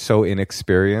are so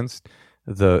inexperienced,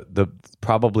 the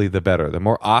probably the better. The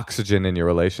more oxygen in your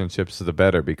relationships, the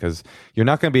better, because you're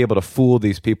not going to be able to fool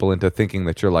these people into thinking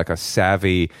that you're like a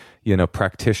savvy,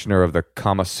 practitioner of the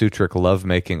Kama Sutric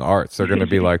lovemaking arts. They're going to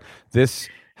be like, this.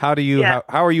 How do you? How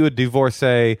are you a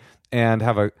divorcee and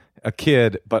have a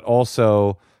kid, but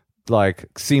also like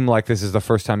seem like this is the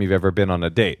first time you've ever been on a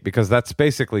date? Because that's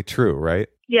basically true, right?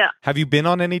 Yeah. Have you been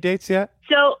on any dates yet?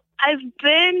 So I've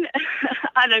been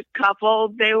on a couple.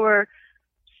 They were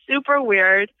super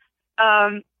weird.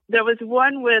 There was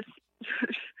one with,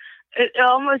 it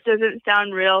almost doesn't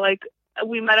sound real. Like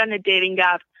we met on a dating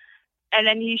app, and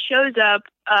then he shows up,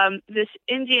 this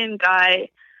Indian guy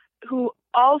who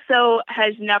also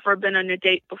has never been on a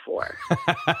date before.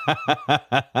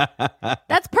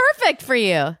 That's perfect for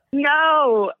you.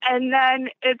 No. And then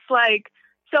it's like,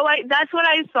 so that's what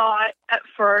I thought at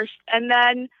first. And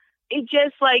then it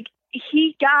just like,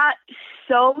 he got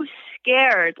so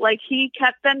scared. Like he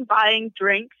kept on buying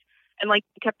drinks and like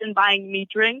kept on buying me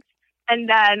drinks. And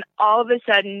then all of a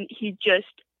sudden he just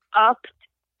upped,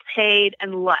 paid,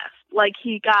 and left. Like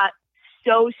he got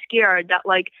so scared that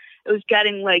like it was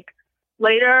getting like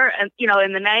later and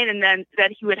in the night, and then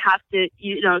that he would have to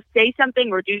say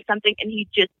something or do something, and he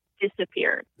just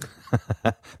disappeared.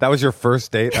 That was your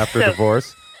first date after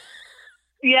divorce?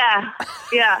 Yeah.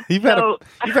 You've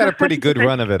had a pretty good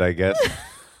run of it, I guess.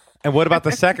 And what about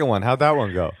the second one? How'd that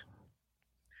one go?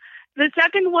 The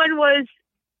second one was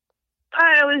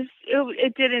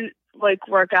it didn't like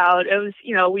work out. It was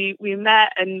we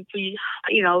met and we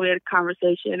had a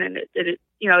conversation, and it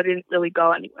didn't really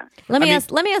go anywhere. Let me ask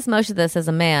Moshe this as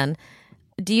a man.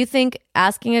 Do you think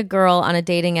asking a girl on a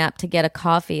dating app to get a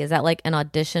coffee, is that like an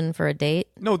audition for a date?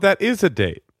 No, that is a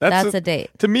date. That's a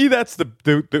date. To me, that's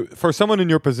the for someone in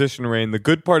your position, Rain, the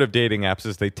good part of dating apps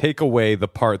is they take away the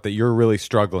part that you're really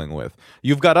struggling with.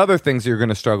 You've got other things that you're going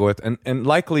to struggle with, and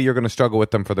likely you're going to struggle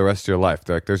with them for the rest of your life.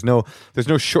 Like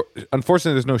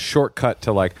unfortunately, there's no shortcut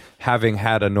to like having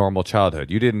had a normal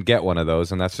childhood. You didn't get one of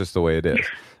those, and that's just the way it is.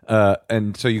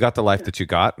 And so you got the life that you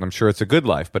got, and I'm sure it's a good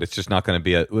life, but it's just not going to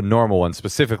be a normal one,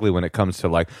 specifically when it comes to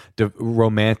like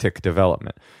romantic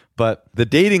development. But the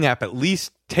dating app at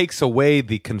least takes away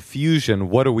the confusion.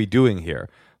 What are we doing here?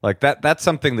 Like that's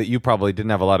something that you probably didn't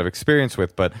have a lot of experience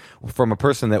with, but from a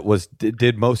person that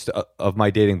did most of my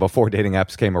dating before dating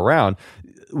apps came around,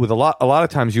 with a lot of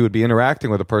times you would be interacting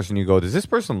with a person, you go, does this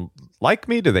person like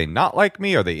me? Do they not like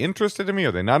me? Are they interested in me?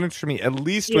 Are they not interested in me? At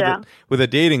least with a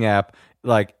dating app,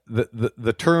 like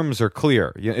the terms are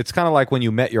clear. It's kind of like when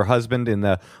you met your husband in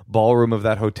the ballroom of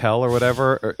that hotel or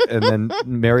whatever, and then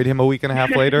married him a week and a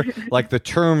half later. Like the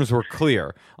terms were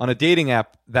clear. On a dating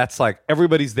app, that's like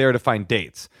everybody's there to find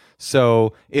dates.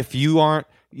 So if you aren't,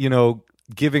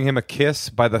 giving him a kiss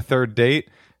by the third date,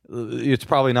 it's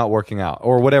probably not working out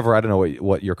or whatever. I don't know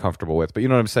what you're comfortable with, but you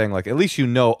know what I'm saying? Like, at least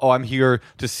I'm here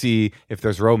to see if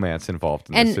there's romance involved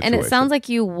in this situation. And it sounds like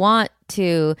you want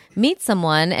to meet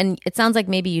someone, and it sounds like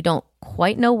maybe you don't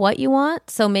quite know what you want.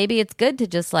 So maybe it's good to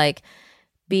just like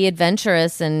be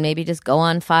adventurous and maybe just go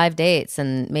on 5 dates,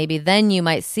 and maybe then you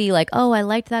might see like, oh, I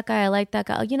liked that guy.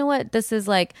 Oh, you know what? This is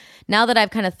like, now that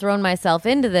I've kind of thrown myself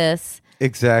into this.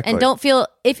 Exactly. And don't feel,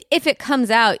 if it comes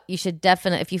out, you should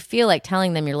definitely, if you feel like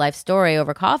telling them your life story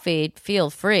over coffee, feel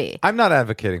free. I'm not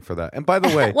advocating for that. And by the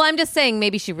way. Well, I'm just saying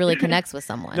maybe she really connects with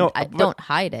someone. Don't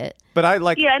hide it. But I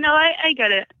like. Yeah, no, I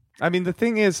get it. I mean, the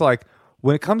thing is, like,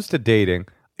 when it comes to dating,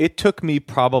 it took me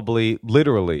probably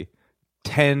literally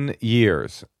 10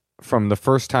 years from the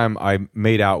first time I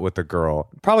made out with a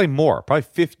girl, probably more, probably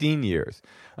 15 years,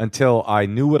 until I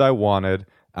knew what I wanted,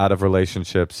 out of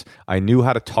relationships. I knew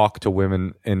how to talk to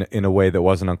women in a way that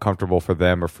wasn't uncomfortable for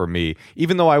them or for me.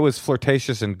 Even though I was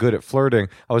flirtatious and good at flirting,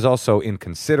 I was also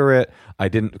inconsiderate.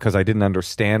 Because I didn't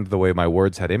understand the way my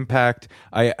words had impact.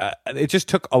 It just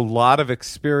took a lot of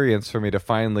experience for me to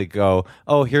finally go,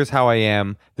 oh, here's how I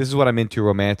am. This is what I'm into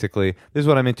romantically. This is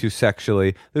what I'm into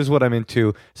sexually. This is what I'm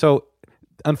into. So,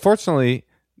 unfortunately,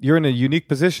 you're in a unique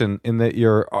position in that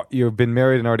you've been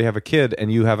married and already have a kid,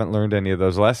 and you haven't learned any of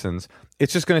those lessons.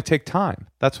 It's just going to take time.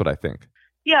 That's what I think.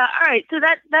 Yeah, all right. So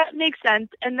that makes sense.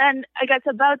 And then I guess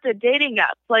about the dating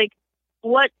apps, like,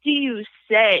 what do you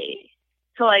say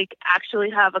to like actually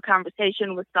have a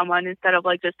conversation with someone instead of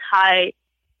like just, hi,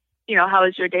 how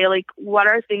is your day? Like, what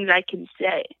are things I can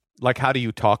say? Like, how do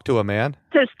you talk to a man?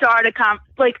 To start a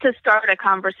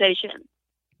conversation.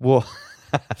 Well,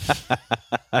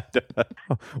 I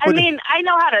mean, I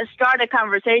know how to start a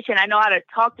conversation. I know how to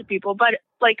talk to people, but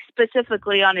like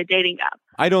specifically on a dating app.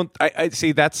 I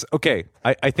see. That's okay.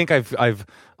 I think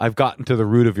I've gotten to the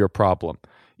root of your problem.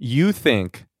 You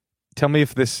think, tell me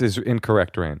if this is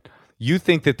incorrect, Rain. You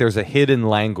think that there's a hidden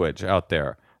language out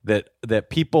there that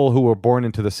people who were born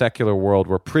into the secular world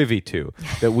were privy to,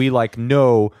 that we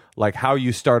know how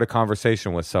you start a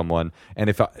conversation with someone, and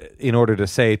if in order to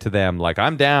say to them like,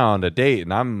 I'm down to date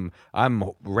and I'm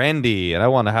Randy and I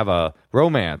want to have a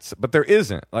romance, but there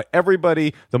isn't. Like,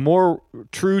 everybody, the more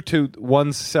true to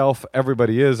oneself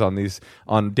everybody is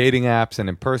on dating apps and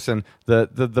in person,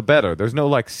 the better. There's no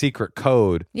like secret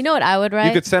code. You know what I would write?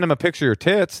 You could send him a picture of your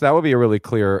tits. That would be a really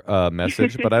clear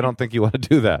message, but I don't think you want to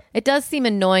do that. It does seem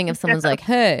annoying if someone's like,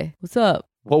 hey, what's up?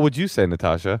 What would you say,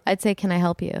 Natasha? I'd say, can I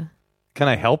help you? Can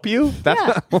I help you?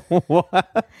 That's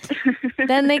what?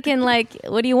 Then they can like,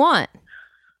 what do you want?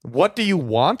 What do you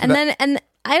want? And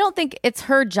I don't think it's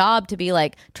her job to be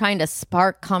like trying to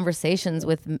spark conversations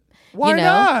with, Why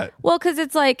not? Well, because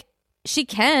it's like she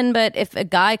can, but if a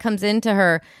guy comes into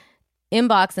her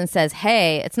inbox and says,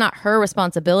 hey, it's not her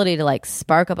responsibility to like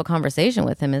spark up a conversation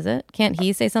with him, is it? Can't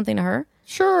he say something to her?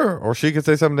 Sure. Or she could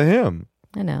say something to him.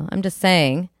 I know. I'm just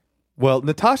saying. Well,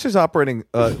 Natasha's operating,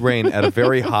 Rain, at a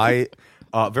very high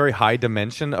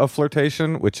dimension of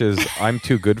flirtation, which is I'm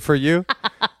too good for you.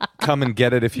 Come and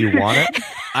get it if you want it.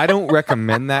 I don't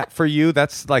recommend that for you.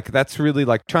 That's really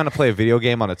like trying to play a video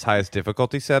game on its highest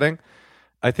difficulty setting.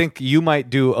 I think you might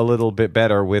do a little bit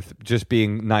better with just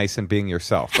being nice and being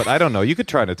yourself. But I don't know. You could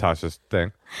try Natasha's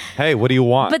thing. Hey, what do you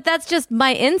want? But that's just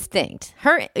my instinct.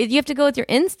 You have to go with your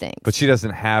instinct. But she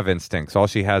doesn't have instincts. All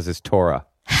she has is Torah.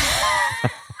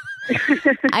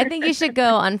 I think you should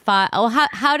go on fire. Oh,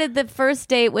 how did the first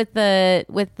date with the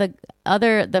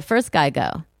first guy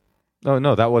go? Oh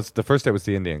no, the first date was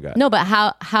the Indian guy. No, but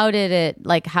how did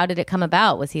it come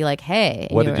about? Was he like, hey?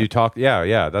 What did you talk?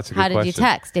 Yeah, that's a good question. How did you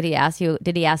text? Did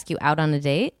he ask you out on a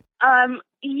date?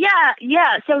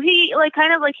 Yeah. So he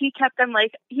he kept on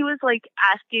like, he was like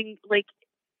asking, like,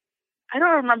 I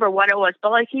don't remember what it was,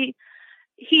 but like he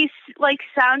like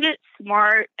sounded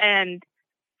smart and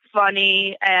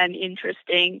funny and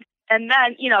interesting. And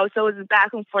then, so it was back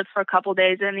and forth for a couple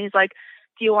days, and he's like,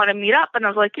 do you want to meet up? And I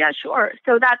was like, yeah, sure.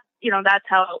 So that's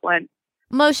how it went.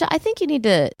 Moshe, I think you need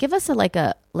to give us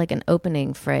an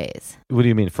opening phrase. What do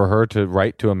you mean? For her to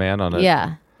write to a man on it?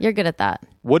 Yeah, you're good at that.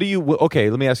 Okay,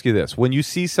 let me ask you this. When you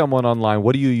see someone online,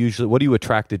 what are you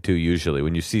attracted to usually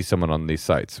when you see someone on these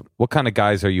sites? What kind of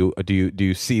guys do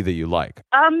you see that you like?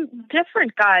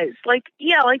 Different guys. Like,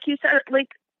 yeah, like you said, like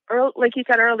you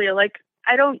said earlier, like,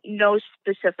 I don't know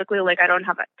specifically, like, I don't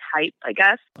have a type, I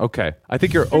guess. Okay. I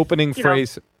think your opening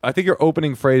phrase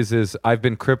is, I've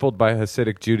been crippled by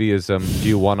Hasidic Judaism. Do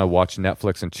you want to watch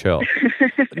Netflix and chill?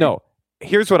 No.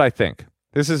 Here's what I think.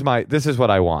 This is what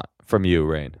I want from you,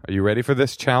 Rain. Are you ready for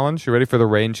this challenge? You ready for the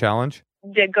Rain challenge?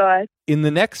 Yeah, go ahead. In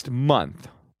the next month,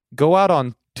 go out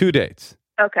on 2 dates.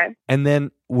 Okay. And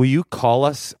then will you call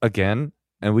us again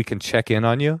and we can check in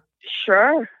on you?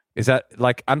 Sure. Is that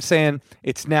like, I'm saying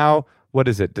it's now, what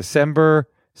is it, December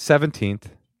 17th?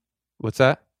 What's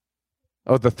that?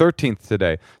 Oh, the 13th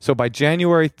today. So by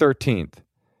January 13th,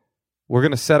 we're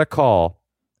going to set a call.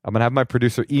 I'm going to have my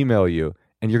producer email you,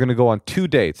 and you're going to go on 2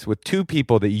 dates with 2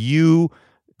 people that you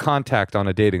contact on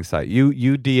a dating site. You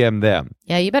DM them.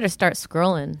 Yeah, you better start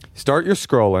scrolling. Start your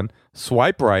scrolling,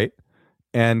 swipe right,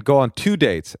 and go on 2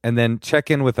 dates, and then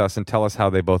check in with us and tell us how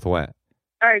they both went.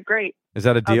 All right, great. Is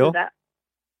that a deal? I'll do that.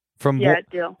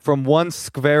 Deal. From one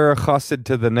skvera chassid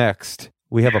to the next,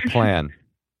 we have a plan.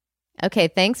 Okay,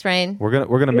 thanks, Rain. We're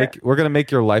gonna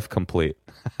make your life complete.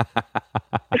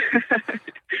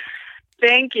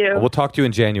 Thank you. We'll talk to you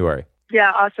in January.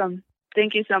 Yeah, awesome.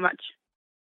 Thank you so much.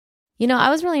 I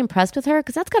was really impressed with her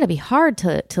because that's got to be hard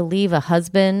to leave a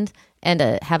husband And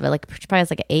have she probably has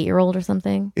like an 8-year-old or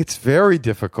something. It's very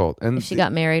difficult. And If she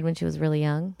got married when she was really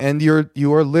young. And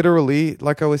you are literally,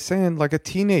 like I was saying, like a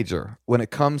teenager when it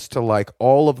comes to like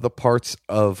all of the parts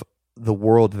of the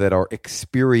world that are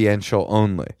experiential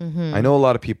only. Mm-hmm. I know a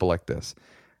lot of people like this.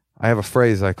 I have a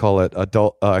phrase, I call it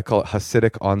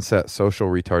Hasidic onset social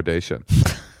retardation.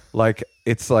 Like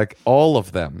it's like all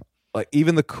of them, like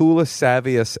even the coolest,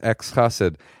 savviest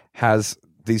ex-Hasid has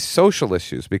these social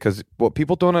issues, because what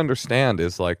people don't understand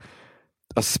is like,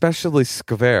 especially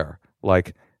Skver,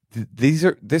 like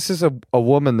this is a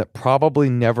woman that probably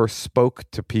never spoke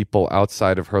to people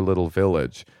outside of her little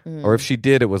village. Or if she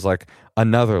did, it was like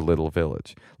another little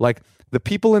village. Like the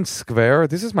people in Skver,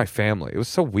 this is my family. It was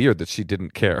so weird that she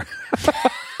didn't care.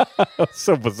 It's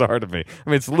so bizarre to me. I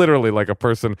mean, it's literally like a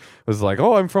person was like,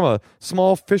 "Oh, I'm from a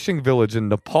small fishing village in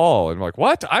Nepal." And I'm like,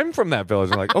 "What? I'm from that village."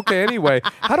 I'm like, "Okay, anyway,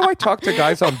 how do I talk to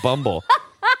guys on Bumble?"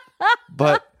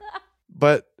 But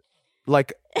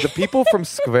like the people from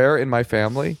Skver in my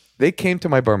family, they came to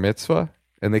my bar mitzvah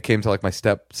and they came to like my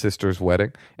stepsister's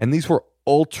wedding, and these were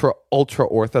ultra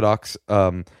orthodox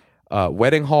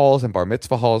wedding halls and bar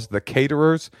mitzvah halls. The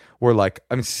caterers were like,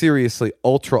 I mean, seriously,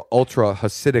 ultra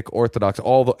Hasidic Orthodox,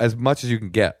 as much as you can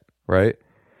get, right?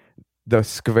 The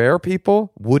Skver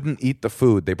people wouldn't eat the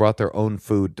food. They brought their own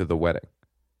food to the wedding.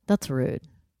 That's rude.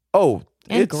 Oh,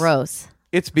 And gross.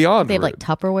 It's beyond They have rude. like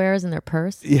Tupperwares in their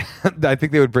purse. Yeah, I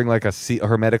think they would bring like a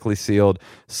hermetically sealed,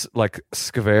 like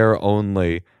Skver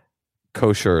only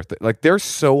kosher. Like they're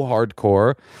so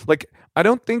hardcore. Like I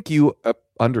don't think you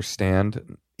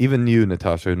understand, even you,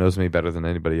 Natasha, who knows me better than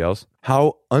anybody else,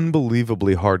 how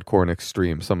unbelievably hardcore and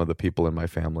extreme some of the people in my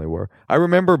family were. I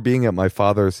remember being at my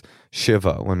father's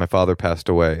Shiva when my father passed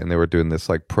away, and they were doing this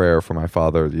like prayer for my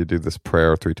father. You do this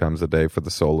prayer 3 times a day for the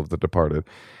soul of the departed.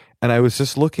 And I was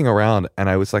just looking around, and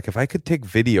I was like, if I could take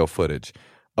video footage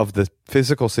of the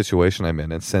physical situation I'm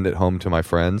in and send it home to my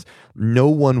friends, no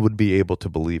one would be able to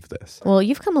believe this. Well,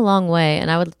 you've come a long way, and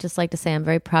I would just like to say I'm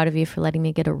very proud of you for letting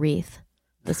me get a wreath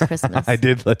this Christmas. I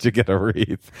did let you get a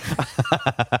wreath.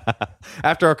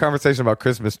 After our conversation about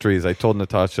Christmas trees, I told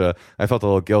Natasha I felt a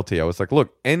little guilty. I was like,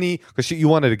 look, because you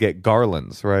wanted to get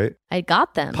garlands, right? I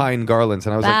got them. Pine garlands.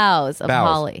 And I was boughs like, of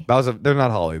holly. They're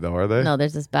not holly though, are they? No,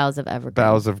 there's just boughs of evergreen.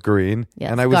 Boughs of green.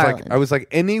 Yes, and I was like,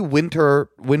 any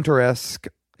winter-esque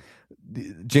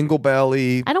jingle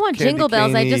belly. I don't want jingle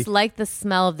bells. I just like the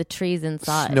smell of the trees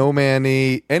inside.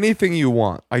 Snowman-y, anything you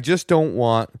want. I just don't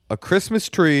want a Christmas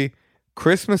tree,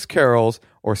 Christmas carols,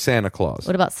 or Santa Claus.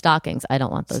 What about stockings? I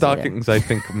don't want those Stockings, I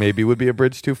think maybe would be a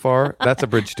bridge too far. That's a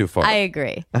bridge too far. I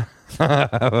agree.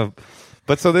 But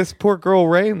so this poor girl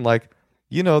Rain, like,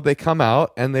 you know, they come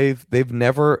out and they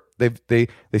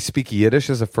speak Yiddish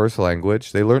as a first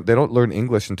language. They don't learn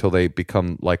English until they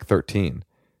become like 13.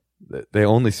 They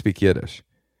only speak Yiddish.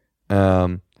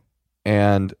 And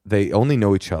they only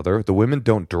know each other. The women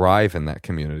don't drive in that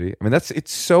community. I mean,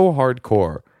 it's so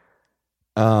hardcore.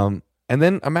 And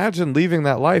then imagine leaving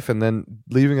that life and then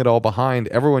leaving it all behind.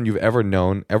 Everyone you've ever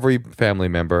known, every family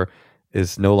member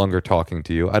is no longer talking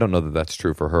to you. I don't know that that's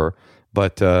true for her,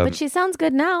 but she sounds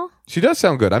good now. She does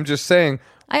sound good. I'm just saying.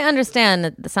 I understand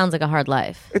that it sounds like a hard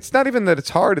life. It's not even that it's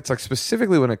hard. It's like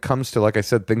specifically when it comes to, like I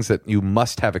said, things that you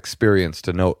must have experience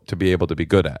to know, to be able to be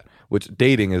good at, which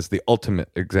dating is the ultimate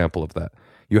example of that.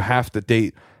 You have to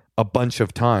date a bunch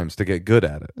of times to get good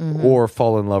at it, or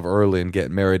fall in love early and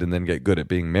get married and then get good at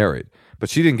being married. But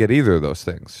she didn't get either of those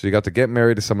things. She got to get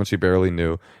married to someone she barely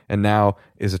knew, and now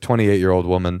is a 28-year-old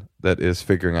woman that is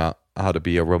figuring out how to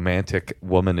be a romantic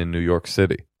woman in New York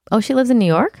City. Oh, she lives in New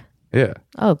York? Yeah.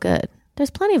 Oh, good.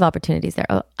 There's plenty of opportunities there.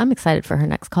 Oh, I'm excited for her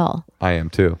next call. I am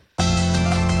too.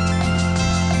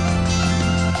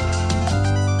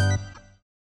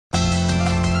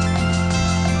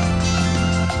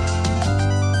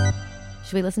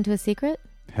 Should we listen to a secret?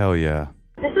 Hell yeah.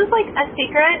 This is like a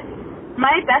secret.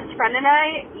 My best friend and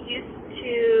I used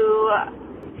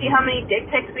to see how many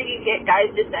dick pics we could get guys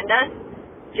to send us,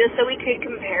 just so we could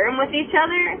compare them with each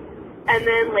other, and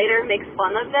then later make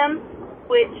fun of them,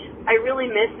 which I really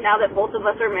miss now that both of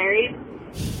us are married.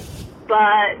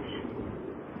 But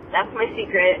that's my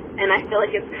secret, and I feel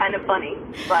like it's kind of funny,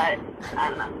 but I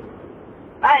don't know.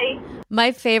 Bye.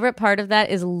 My favorite part of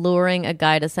that is luring a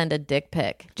guy to send a dick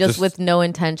pic, just with no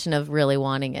intention of really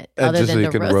wanting it, other just than so you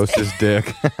to can roast his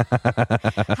dick.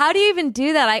 How do you even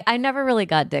do that? I never really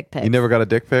got dick pics. You never got a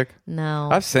dick pic? No.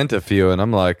 I've sent a few, and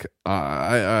I'm like,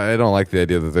 I don't like the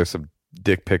idea that there's some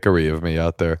dick pickery of me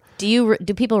out there. Do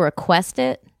people request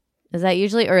it? Is that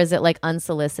usually, or is it like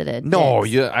unsolicited? No,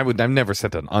 dicks? yeah, I've never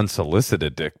sent an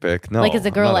unsolicited dick pic. No, Like, is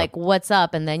a girl not like, "What's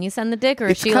up?" and then you send the dick, or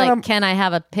is It's she kinda- like, "Can I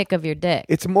have a pic of your dick?"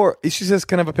 It's more. She says,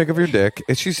 "Can I have a pic of your dick?"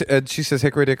 And she says,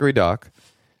 "Hickory dickory dock."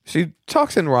 She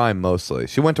talks in rhyme mostly.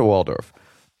 She went to Waldorf.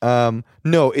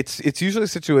 No, it's usually a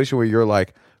situation where you're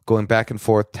like going back and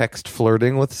forth, text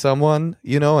flirting with someone,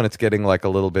 and it's getting like a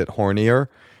little bit hornier,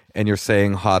 and you're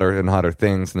saying hotter and hotter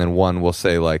things, and then one will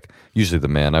say like, usually the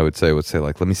man would say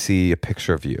like, "Let me see a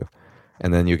picture of you,"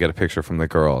 and then you get a picture from the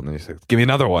girl, and then you say, "Give me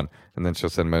another one," and then she'll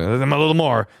send them a little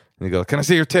more, and you go, "Can I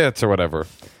see your tits?" or whatever.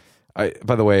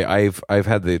 By the way, I've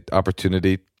had the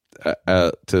opportunity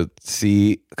to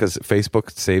see, because Facebook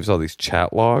saves all these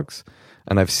chat logs,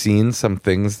 and I've seen some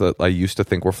things that I used to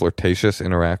think were flirtatious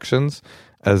interactions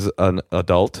as an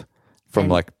adult from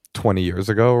like 20 years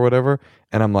ago or whatever,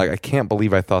 and I'm like, I can't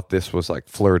believe I thought this was like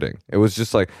flirting. It was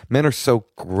just like, men are so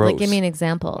gross. Like, give me an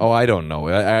example. Oh, I don't know.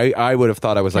 I would have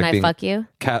thought I was Can like I being fuck you?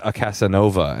 A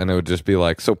Casanova, and it would just be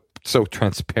like so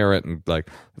transparent and like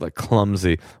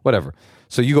clumsy, whatever.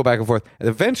 So you go back and forth, and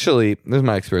eventually, this is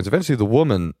my experience, eventually the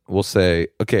woman will say,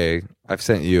 "Okay, I've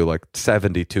sent you like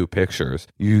 72 pictures.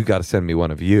 You got to send me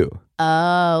one of you."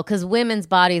 Oh, because women's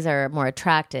bodies are more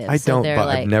attractive. I've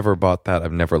never bought that.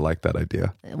 I've never liked that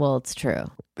idea. Well, it's true.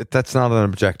 That's not an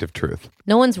objective truth.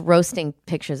 No one's roasting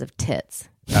pictures of tits.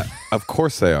 Of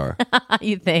course they are.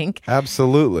 You think?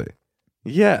 Absolutely.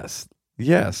 Yes.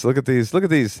 Look at these. Look at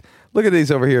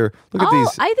these over here. Look at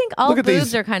these. I think all Look at boobs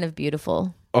these. are kind of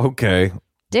beautiful. Okay.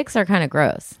 Dicks are kind of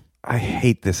gross. I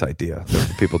hate this idea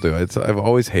that people do. I've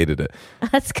always hated it.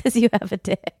 That's because you have a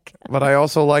dick. But I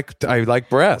also like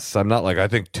breasts. I'm not like, I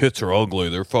think tits are ugly.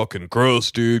 They're fucking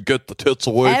gross, dude. Get the tits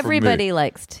away from me. Everybody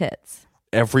likes tits.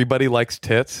 Everybody likes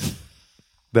tits.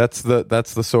 That's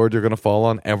the sword you're gonna fall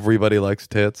on. Everybody likes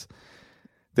tits.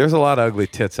 There's a lot of ugly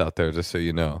tits out there, just so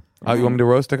you know. You want me to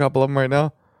roast a couple of them right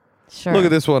now? Sure. Look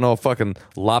at this one, all fucking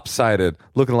lopsided,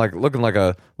 looking like a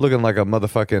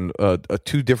motherfucking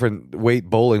two different weight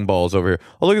bowling balls over here.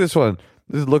 Oh, look at this one.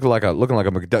 This is looking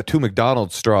like two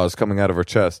McDonald's straws coming out of her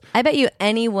chest. I bet you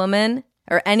any woman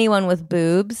or anyone with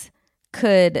boobs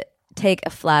could take a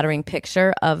flattering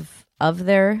picture of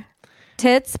their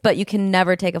tits, but you can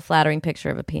never take a flattering picture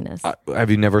of a penis. Have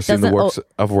you never seen the works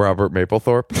of Robert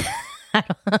Mapplethorpe?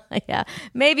 Yeah,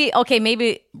 maybe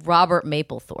Robert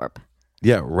Mapplethorpe.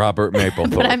 Yeah, Robert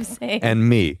Mapplethorpe. But I'm saying, and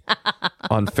me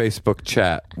on Facebook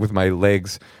chat with my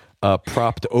legs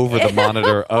propped over the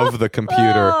monitor of the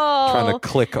computer, trying to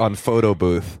click on photo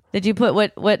booth. Did you put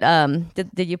what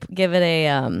did you give it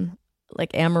a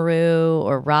like Amaru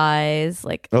or Rise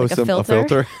like a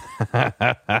filter? A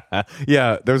filter?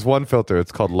 Yeah, there's one filter.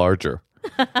 It's called Larger.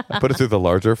 I put it through the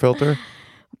Larger filter.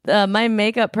 My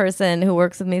makeup person who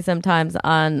works with me sometimes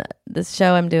on this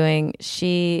show I'm doing,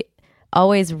 she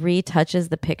always retouches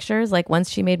the pictures. Like once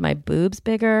she made my boobs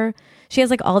bigger. She has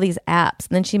like all these apps, and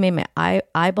then she made my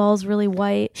eyeballs really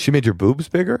white. She made your boobs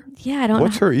bigger? Yeah, I don't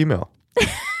What's her email?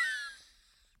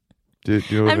 Do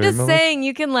you know what I'm her just email saying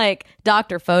you can like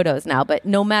doctor photos now, but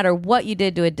no matter what you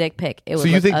did to a dick pic, it would So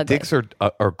you look think ugly. dicks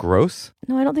are gross?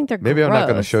 No, I don't think they're Maybe gross. I'm not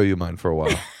going to show you mine for a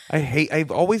while.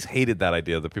 I've always hated that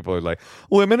idea that people are like,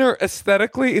 women are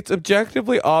aesthetically, it's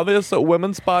objectively obvious that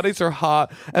women's bodies are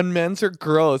hot and men's are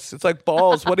gross. It's like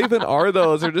balls. What even are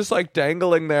those? They're just like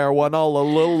dangling there, one all a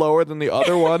little lower than the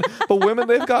other one. But women,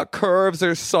 they've got curves.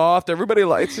 They're soft. Everybody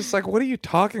it's just like, what are you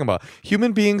talking about?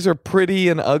 Human beings are pretty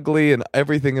and ugly and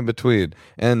everything in between.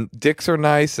 And dicks are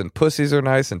nice and pussies are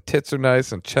nice and tits are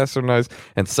nice and chests are nice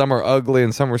and some are ugly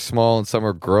and some are small and some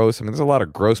are gross. I mean, there's a lot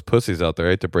of gross pussies out there.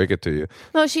 I hate to break it to you.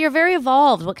 No, you're very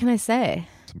evolved. What can I say?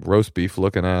 Some roast beef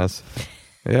looking ass.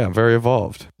 Yeah, very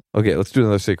evolved. Okay, let's do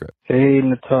another secret. Hey,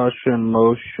 Natasha and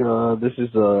Moshe. This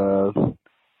is a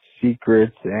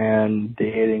secret and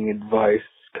dating advice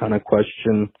kind of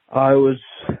question. I was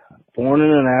born in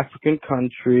an African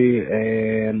country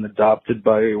and adopted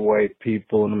by white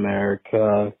people in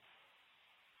America.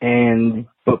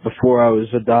 But before I was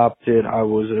adopted, I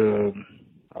was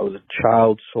a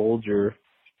child soldier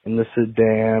in the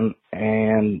Sudan,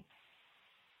 and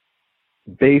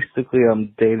basically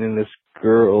I'm dating this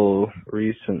girl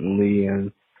recently,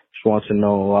 and she wants to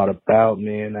know a lot about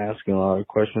me and asking a lot of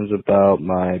questions about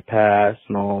my past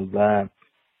and all of that.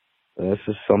 This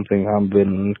is something I've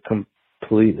been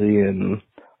completely and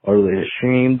utterly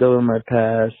ashamed of in my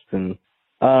past, and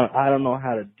I don't know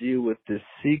how to deal with this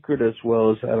secret, as well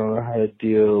as I don't know how to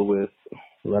deal with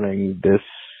letting this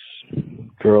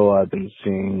girl I've been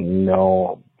seeing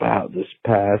know about this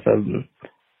past. I've been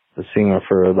seeing her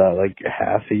for about like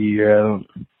half a year. I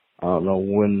don't know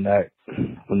when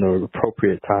the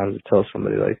appropriate time to tell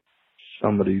somebody like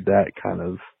somebody that kind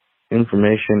of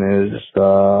information is.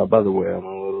 By the way, I'm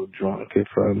a little drunk if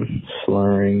I'm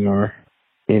slurring or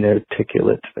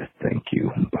inarticulate. Thank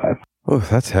you. Bye. Oh,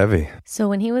 that's heavy. So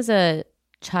when he was a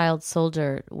child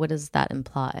soldier, what does that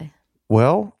imply?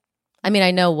 Well, I mean,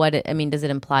 I know what does it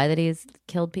imply that he's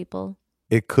killed people?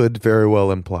 it could very well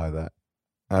imply that.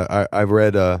 I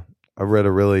read a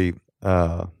really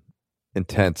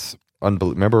intense.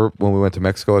 Remember when we went to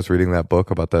Mexico? I was reading that book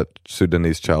about that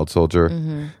Sudanese child soldier.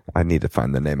 Mm-hmm. I need to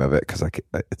find the name of it because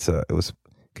it was.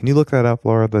 Can you look that up,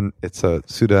 Laura? Then it's a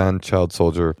Sudan child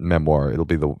soldier memoir. It'll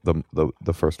be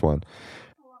the first one.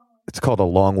 It's called A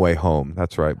Long Way Home.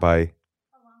 That's right.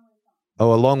 A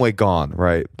Long Way Gone,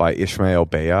 right, by Ishmael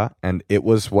Bea. And it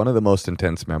was one of the most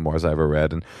intense memoirs I ever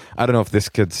read. And I don't know if this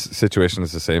kid's situation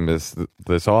is the same as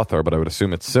this author, but I would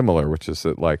assume it's similar, which is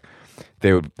that like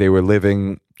they were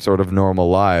living sort of normal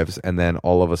lives, and then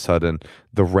all of a sudden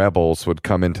the rebels would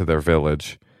come into their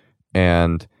village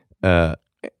and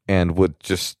would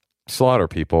just slaughter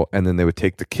people, and then they would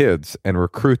take the kids and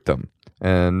recruit them.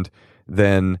 And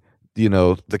then,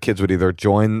 the kids would either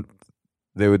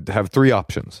they would have three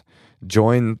options: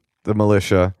 join the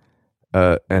militia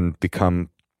and become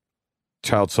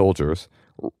child soldiers,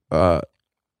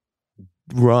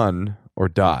 run, or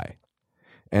die.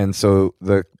 And so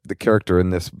the character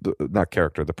in this,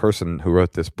 the person who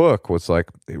wrote this book was like,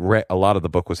 a lot of the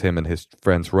book was him and his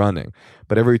friends running.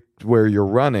 But everywhere you're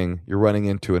running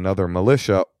into another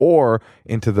militia or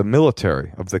into the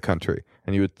military of the country.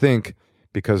 And you would think,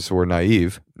 because we're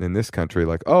naive in this country,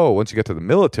 like, oh, once you get to the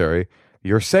military,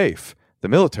 you're safe. The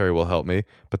military will help me.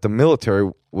 But the military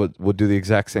would do the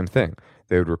exact same thing.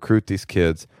 They would recruit these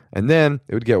kids, and then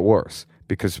it would get worse.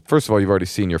 Because first of all, you've already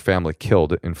seen your family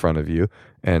killed in front of you,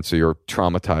 and so you're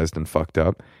traumatized and fucked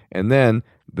up. And then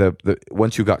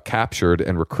once you got captured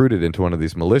and recruited into one of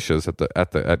these militias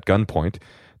at gunpoint,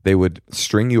 they would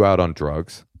string you out on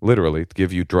drugs, literally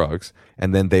give you drugs,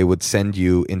 and then they would send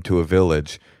you into a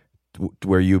village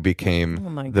where you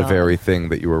became the very thing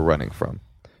that you were running from.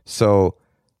 So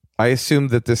I assume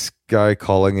that this guy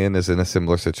calling in is in a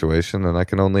similar situation, and I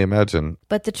can only imagine.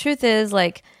 But the truth is,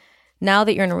 like, now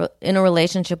that you're in a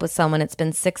relationship with someone, it's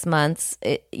been 6 months,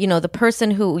 the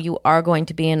person who you are going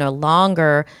to be in a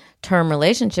longer term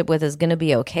relationship with is going to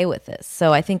be okay with this.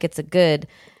 So I think it's a good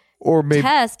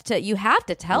test you have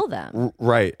to tell them.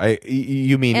 Right.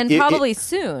 You mean... And probably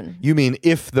soon. You mean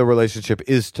if the relationship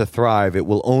is to thrive, it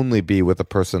will only be with a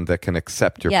person that can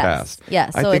accept your past.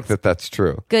 Yes. I think that's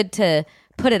true. Good to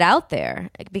put it out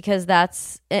there, because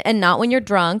and not when you're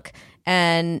drunk,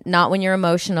 and not when you're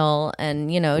emotional,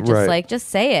 and just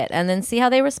say it and then see how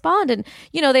they respond. And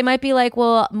they might be like,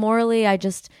 well, morally I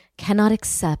just cannot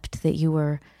accept that you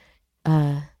were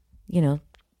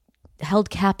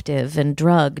held captive and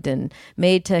drugged and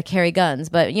made to carry guns.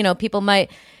 But people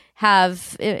might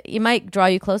might draw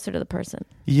you closer to the person.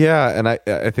 Yeah, and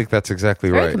I think that's exactly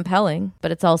it's very right. compelling,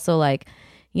 but it's also like,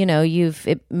 the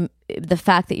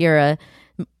fact that you're a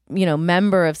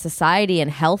member of society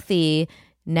and healthy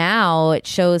now, it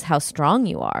shows how strong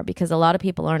you are, because a lot of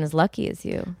people aren't as lucky as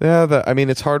you. Yeah,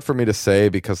 it's hard for me to say,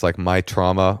 because like my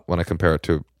trauma, when I compare it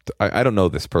to, I don't know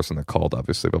this person that called,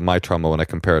 obviously, but my trauma, when I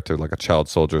compare it to like a child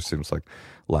soldier, seems like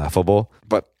laughable.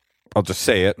 But I'll just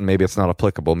say it, and maybe it's not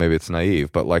applicable, maybe it's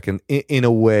naive, but like in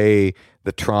a way,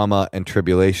 the trauma and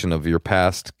tribulation of your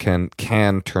past can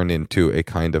turn into a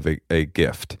kind of a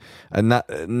gift, and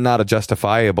not a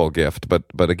justifiable gift, but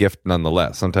a gift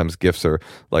nonetheless. Sometimes gifts are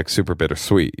like super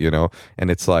bittersweet,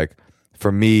 and it's like,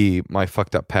 for me, my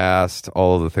fucked up past,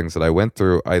 all of the things that I went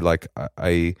through,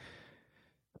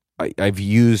 I've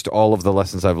used all of the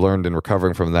lessons I've learned in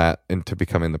recovering from that into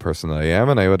becoming the person that I am.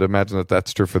 And I would imagine that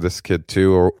that's true for this kid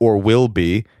too, or will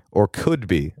be, or could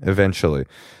be eventually.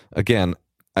 Again,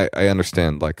 I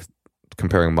understand, like,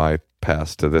 comparing my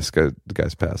past to this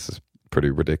guy's past is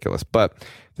pretty ridiculous. But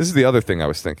this is the other thing I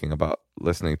was thinking about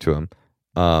listening to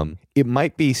him. It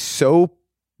might be so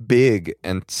big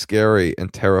and scary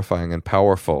and terrifying and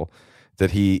powerful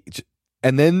that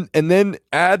and then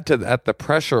add to that the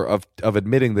pressure of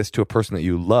admitting this to a person that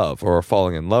you love or are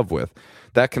falling in love with.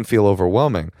 That can feel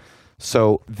overwhelming.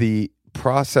 So the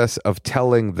process of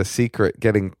telling the secret,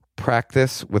 getting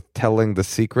practice with telling the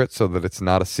secret so that it's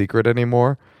not a secret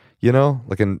anymore,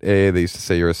 like in AA, they used to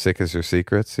say you're as sick as your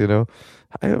secrets.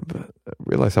 I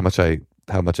realize how much AA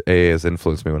has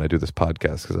influenced me when I do this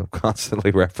podcast, because I'm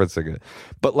constantly referencing it.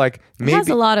 But like, maybe it has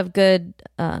a lot of good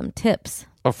tips.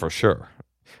 Oh, for sure.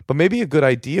 But maybe a good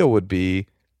idea would be,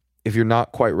 if you're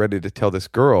not quite ready to tell this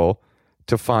girl,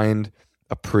 to find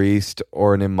a priest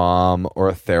or an imam or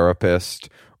a therapist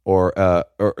or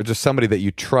just somebody that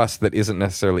you trust that isn't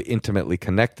necessarily intimately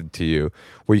connected to you,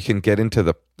 where you can get into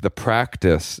the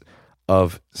practice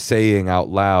of saying out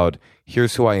loud,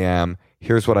 here's who I am,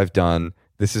 here's what I've done,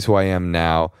 this is who I am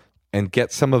now, and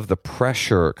get some of the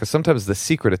pressure, because sometimes the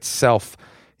secret itself,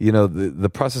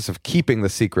 the process of keeping the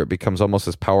secret becomes almost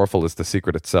as powerful as the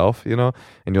secret itself, and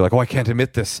you're like, oh, I can't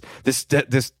admit this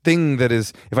thing that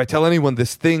is, if I tell anyone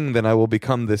this thing, then I will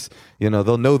become this,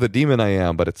 they'll know the demon I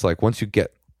am. But it's like, once you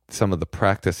get some of the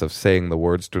practice of saying the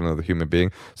words to another human being,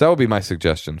 so that would be my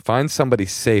suggestion. Find somebody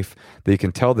safe that you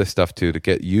can tell this stuff to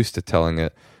get used to telling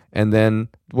it. And then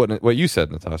what you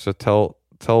said, Natasha, tell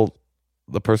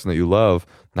the person that you love,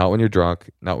 not when you're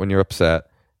drunk, not when you're upset,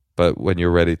 but when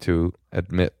you're ready to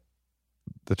admit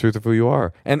the truth of who you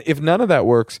are. And if none of that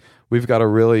works, we've got a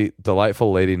really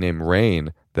delightful lady named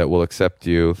Rain that will accept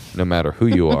you no matter who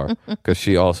you are, because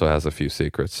she also has a few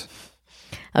secrets.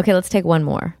 Okay, let's take one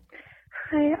more.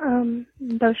 Hi,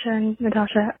 Bosha and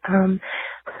Natasha.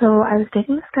 So I was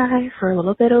dating this guy for a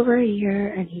little bit over a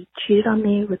year, and he cheated on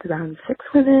me with around 6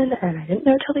 women, and I didn't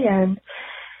know till the end.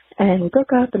 And we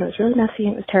broke up, and it was really messy,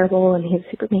 and it was terrible, and he was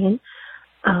super mean.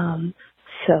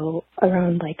 So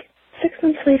around 6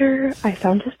 months later, I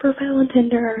found his profile on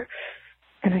Tinder,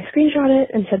 and I screenshot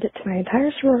it and sent it to my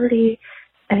entire sorority,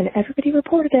 and everybody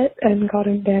reported it and got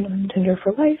him banned on Tinder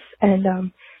for life.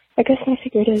 And I guess my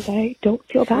secret is I don't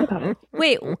feel bad about it.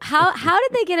 Wait, how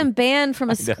did they get him banned from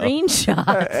a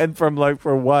screenshot? And from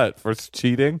for what? For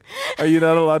cheating? Are you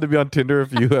not allowed to be on Tinder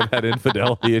if you have had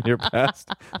infidelity in your past?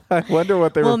 I wonder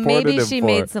what they reported him for. Well, maybe she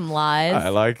made some lies. I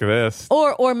like this.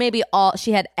 Or maybe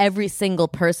she had every single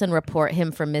person report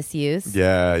him for misuse.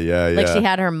 Yeah. Like she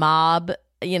had her mob,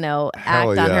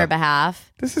 act on her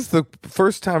behalf. This is the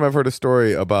first time I've heard a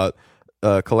story about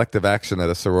collective action at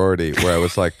a sorority where I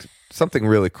was like, something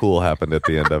really cool happened at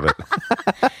the end of it.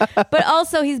 But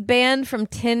also, he's banned from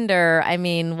Tinder. I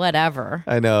mean, whatever.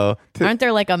 I know. Aren't there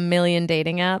a million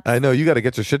dating apps? I know. You got to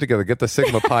get your shit together. Get the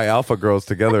Sigma Pi Alpha girls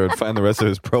together and find the rest of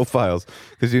his profiles.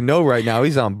 Because right now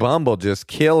he's on Bumble just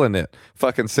killing it.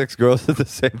 Fucking 6 girls at the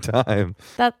same time.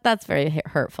 That's very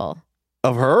hurtful.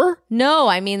 Of her? No,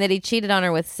 I mean that he cheated on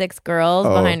her with 6 girls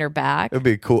behind her back. It'd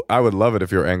be cool. I would love it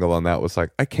if your angle on that was like,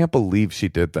 I can't believe she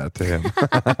did that to him.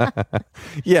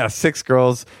 Yeah, 6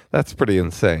 girls. That's pretty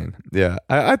insane. Yeah,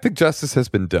 I think justice has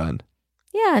been done.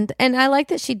 Yeah, and I like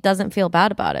that she doesn't feel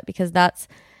bad about it, because that's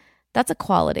a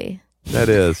quality. That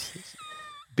is.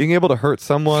 Being able to hurt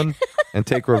someone and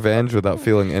take revenge without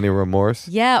feeling any remorse.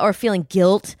 Yeah, or feeling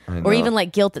guilt, or even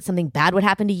guilt that something bad would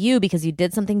happen to you because you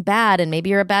did something bad and maybe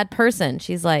you're a bad person.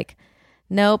 She's like,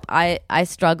 nope, I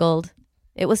struggled.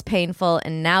 It was painful,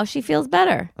 and now she feels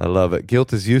better. I love it.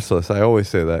 Guilt is useless. I always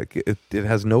say that. It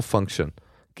has no function.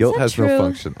 Guilt has true? No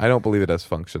function. I don't believe it has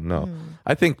function, no.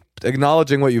 I think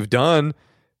acknowledging what you've done,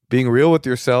 being real with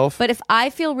yourself. But if I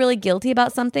feel really guilty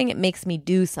about something, it makes me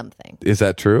do something. Is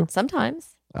that true?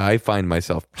 Sometimes. I find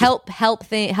myself help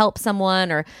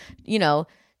someone, or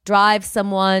drive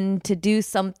someone to do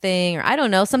something, or I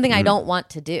don't know, something I don't want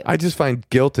to do. I just find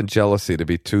guilt and jealousy to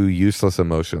be two useless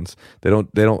emotions. They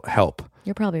don't help.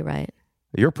 You're probably right.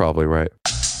 You're probably right.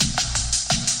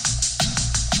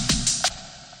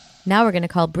 Now we're going to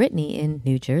call Brittany in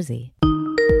New Jersey.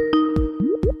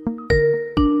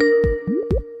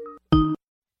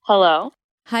 Hello.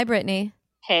 Hi, Brittany.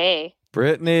 Hey.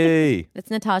 Brittany. It's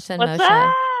Natasha and What's Moshe.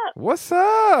 up? What's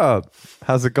up?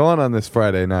 How's it going on this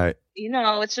Friday night?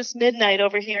 It's just midnight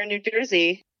over here in New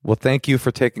Jersey. Well, thank you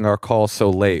for taking our call so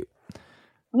late.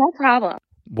 No problem.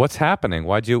 What's happening?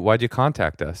 Why'd you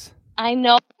contact us? I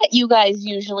know that you guys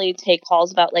usually take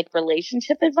calls about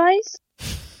relationship advice.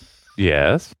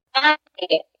 Yes. My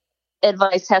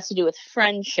advice has to do with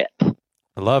friendship.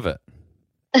 I love it.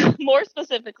 More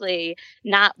specifically,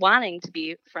 not wanting to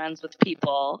be friends with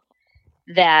people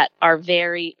that are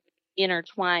very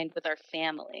intertwined with our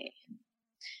family.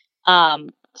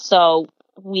 So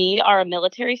we are a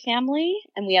military family,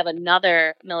 and we have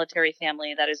another military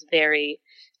family that is very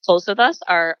close with us.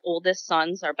 Our oldest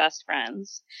sons are best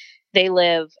friends. They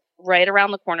live right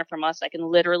around the corner from us. I can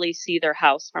literally see their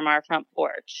house from our front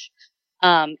porch.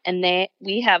 And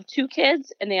we have 2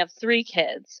 kids, and they have 3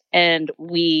 kids, and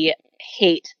we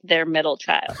hate their middle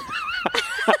child.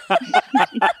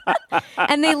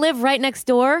 And they live right next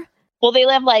door? Well, they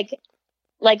live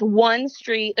like one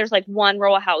street, there's like one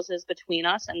row of houses between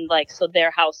us, and like so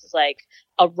their house is like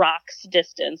a rock's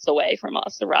distance away from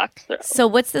us, a rock's throw. So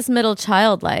what's this middle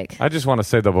child like? I just want to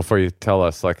say though, before you tell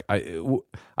us, like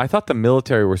I thought the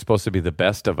military were supposed to be the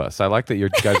best of us. I like that you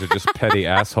guys are just petty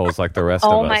assholes like the rest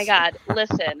of us. Oh my God.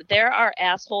 Listen, there are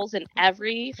assholes in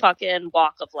every fucking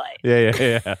walk of life.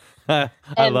 Yeah.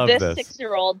 I love this. And this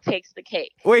 6-year-old takes the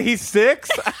cake. Wait, he's 6?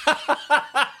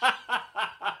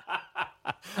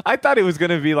 I thought he was going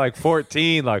to be like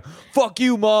 14, like, fuck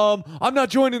you, Mom. I'm not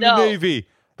joining the Navy.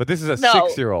 But this is a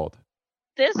 6-year-old.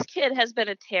 This kid has been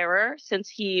a terror since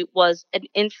he was an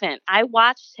infant. I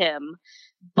watched him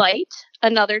bite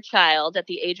another child at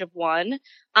the age of 1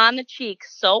 on the cheek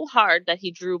so hard that he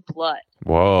drew blood.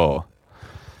 Whoa.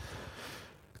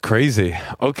 Crazy.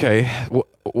 Okay.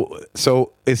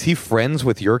 So is he friends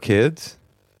with your kids?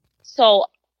 So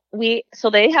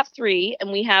they have 3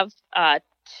 and we have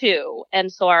 2,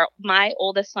 and so my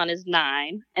oldest son is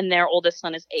 9 and their oldest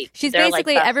son is 8. She's They're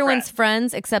basically like everyone's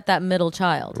friends except that middle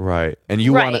child. Right. And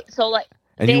you want to... So like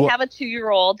they have a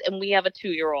 2-year-old and we have a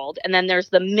 2-year-old, and then there's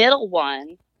the middle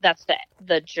one that's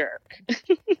the jerk.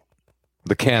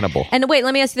 The cannibal. And wait,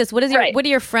 let me ask you this. What do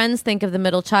your friends think of the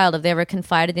middle child? Have they ever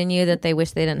confided in you that they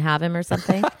wish they didn't have him or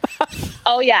something?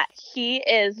 Oh yeah, he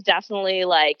is definitely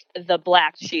like the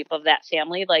black sheep of that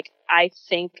family. Like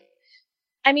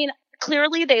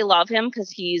clearly they love him because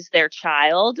he's their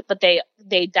child, but they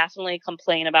definitely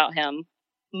complain about him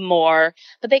more.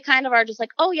 But they kind of are just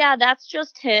like, oh yeah, that's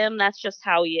just him. That's just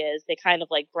how he is. They kind of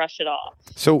like brush it off.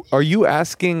 So are you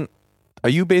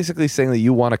basically saying that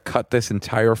you want to cut this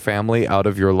entire family out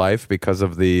of your life because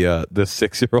of the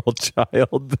 6-year-old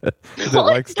child that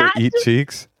likes to eat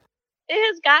cheeks?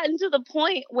 It has gotten to the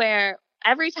point where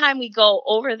every time we go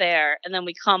over there and then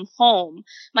we come home,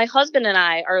 my husband and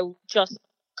I are just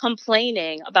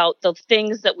complaining about the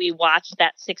things that we watch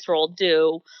that 6-year-old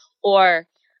do. Or,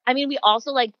 I mean, we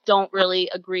also like don't really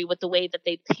agree with the way that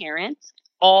they parent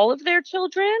all of their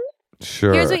children.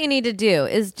 Sure. Here's what you need to do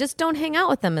is just don't hang out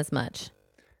with them as much.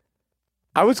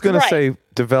 I was going to say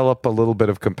develop a little bit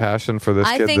of compassion for this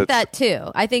kid. I think that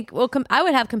too. I think I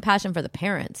would have compassion for the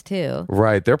parents too.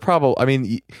 Right. They're probably, I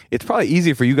mean, it's probably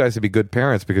easy for you guys to be good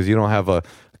parents because you don't have a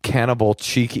cannibal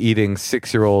cheek-eating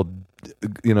 6-year-old,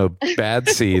 bad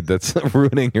seed that's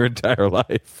ruining your entire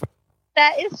life.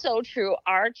 That is so true.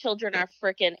 Our children are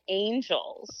freaking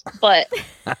angels. But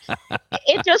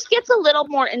it just gets a little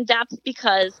more in depth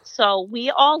because we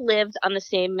all lived on the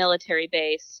same military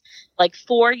base like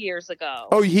 4 years ago.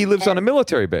 Oh, he lives on a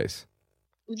military base.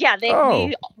 Yeah,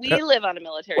 we live on a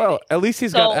military base. Well, at least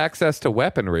he's got access to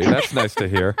weaponry. That's nice to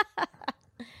hear.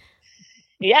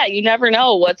 Yeah, you never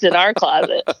know what's in our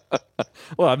closet.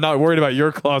 Well, I'm not worried about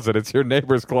your closet. It's your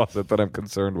neighbor's closet that I'm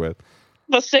concerned with.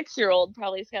 The 6-year-old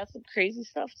probably's got some crazy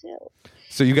stuff too.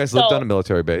 So you guys lived on a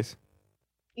military base?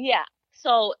 Yeah.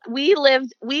 So we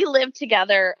lived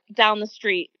together down the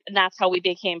street, and that's how we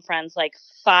became friends like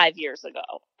 5 years ago.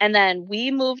 And then we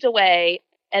moved away,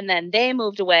 and then they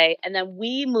moved away, and then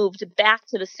we moved back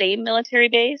to the same military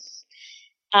base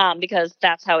because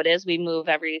that's how it is. We move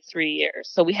every 3 years.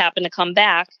 So we happened to come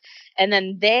back, and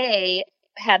then they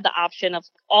had the option of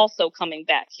also coming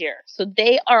back here. So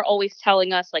they are always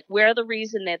telling us like we're the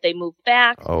reason that they moved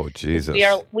back. Oh Jesus.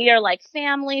 We are like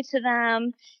family to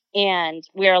them, and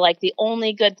we are like the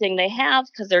only good thing they have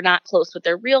because they're not close with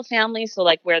their real family, so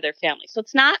like we're their family. So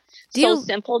it's not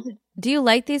simple. Do you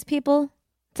like these people?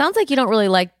 Sounds like you don't really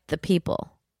like the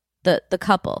people. The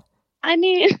couple. I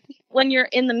mean, when you're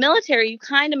in the military, you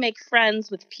kind of make friends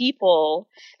with people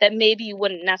that maybe you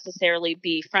wouldn't necessarily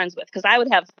be friends with. Because I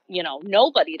would have,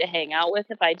 nobody to hang out with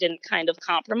if I didn't kind of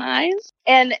compromise.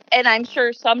 And I'm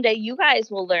sure someday you guys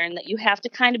will learn that you have to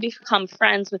kind of become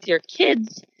friends with your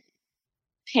kids'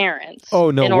 parents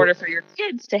in order for your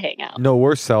kids to hang out. No,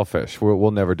 we're selfish. We'll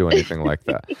never do anything like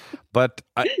that. But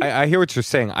I hear what you're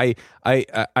saying.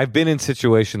 I've been in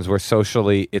situations where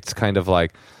socially it's kind of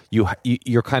like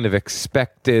you're kind of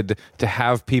expected to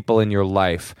have people in your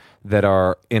life that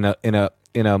are in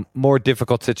a more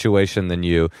difficult situation than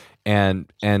you, and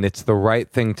it's the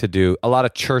right thing to do. A lot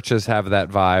of churches have that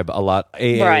vibe. A lot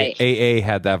AA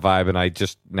had that vibe,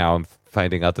 and I'm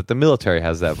finding out that the military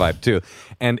has that vibe too.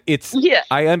 And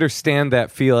I understand that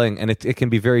feeling, and it can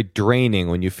be very draining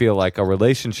when you feel like a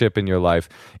relationship in your life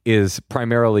is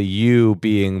primarily you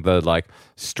being the like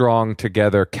strong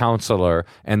together counselor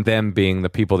and them being the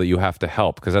people that you have to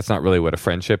help, because that's not really what a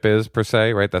friendship is per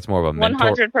se, right? That's more of a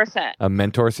mentor, 100%. A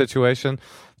mentor situation.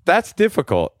 That's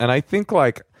difficult. And I think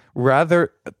like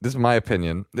this is my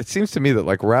opinion, it seems to me that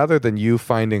like rather than you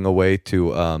finding a way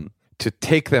to to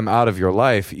take them out of your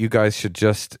life, you guys should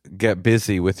just get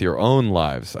busy with your own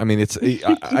lives. I mean,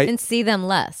 and see them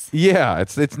less. Yeah,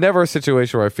 it's never a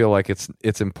situation where I feel like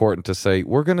it's important to say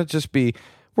we're gonna be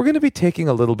taking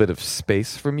a little bit of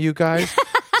space from you guys.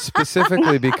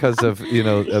 Specifically because of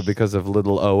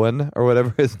little Owen or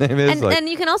whatever his name is. And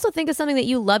you can also think of something that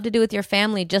you love to do with your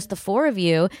family, just the four of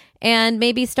you, and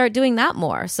maybe start doing that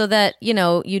more so that,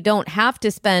 you don't have to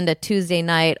spend a Tuesday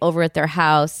night over at their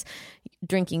house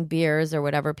drinking beers or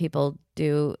whatever people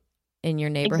do in your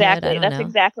neighborhood. Exactly. That's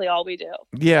exactly all we do.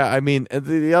 Yeah. I mean,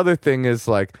 the other thing is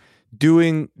like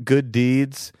doing good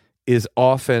deeds is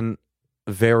often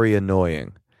very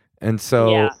annoying. And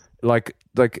so like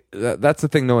that's the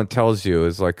thing no one tells you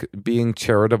is like being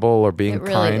charitable or being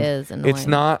kind. It really is annoying. It's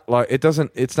not like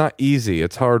it's not easy.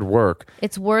 It's hard work.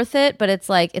 It's worth it, but it's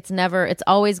like it's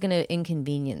always going to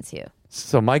inconvenience you.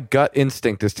 So my gut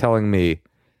instinct is telling me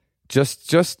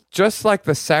just like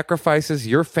the sacrifices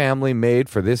your family made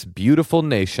for this beautiful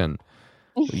nation,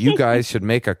 you guys should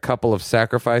make a couple of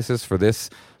sacrifices for this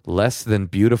less than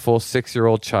beautiful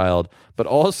 6-year-old child, but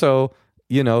also,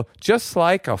 just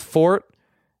like a fort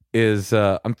has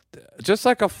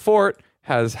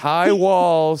high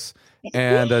walls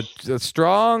and a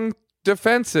strong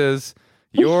defenses.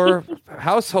 Your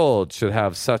household should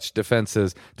have such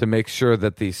defenses to make sure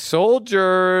that the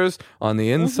soldiers on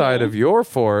the inside of your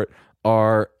fort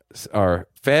are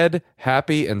fed,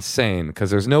 happy, and sane. Because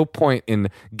there's no point in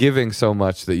giving so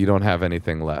much that you don't have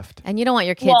anything left. And you don't want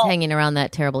your kids hanging around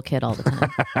that terrible kid all the time.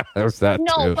 There's that too.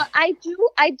 No, but I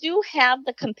do have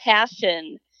the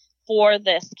compassion for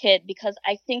this kid because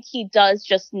I think he does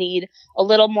just need a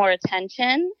little more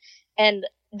attention. And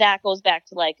that goes back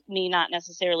to like me not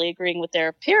necessarily agreeing with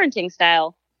their parenting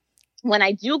style. When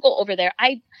I do go over there,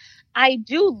 I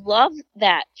do love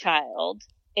that child.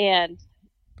 And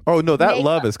oh no, that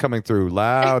love is coming through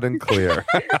loud and clear.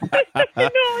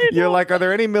 You're like, are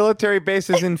there any military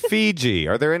bases in Fiji?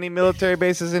 Are there any military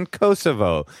bases in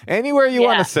Kosovo? Anywhere you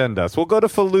want to send us, we'll go to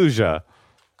Fallujah.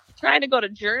 Trying to go to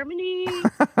Germany.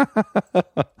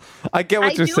 I get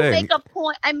what you're saying.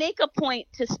 I make a point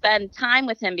to spend time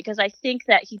with him because I think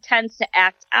that he tends to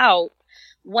act out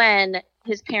when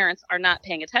his parents are not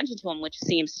paying attention to him, which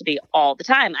seems to be all the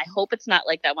time. I hope it's not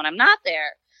like that when I'm not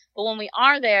there. But when we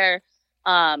are there,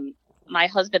 my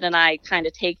husband and I kind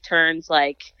of take turns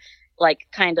like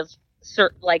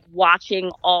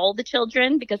watching all the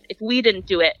children, because if we didn't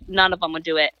do it, none of them would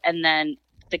do it. And then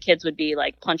the kids would be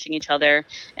like punching each other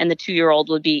and the 2-year-old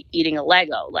would be eating a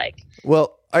Lego.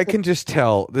 Well, I can just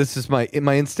tell, this is my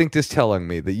instinct is telling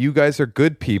me that you guys are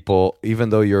good people, even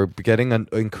though you're getting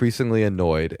increasingly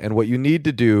annoyed. And what you need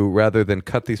to do, rather than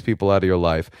cut these people out of your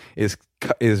life, is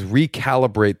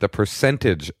recalibrate the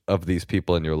percentage of these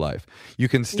people in your life. You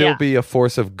can still be a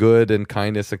force of good and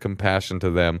kindness and compassion to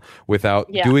them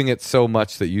without doing it so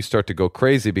much that you start to go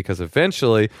crazy, because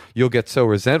eventually you'll get so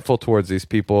resentful towards these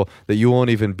people that you won't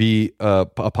even be a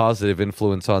positive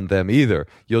influence on them either.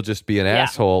 You'll just be an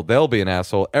asshole. They'll be an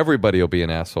asshole. Everybody will be an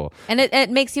asshole. And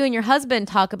it makes you and your husband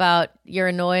talk about your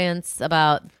annoyance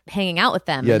about hanging out with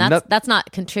them. Yeah, and that's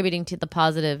not contributing to the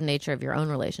positive nature of your own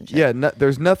relationship. Yeah,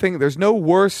 there's no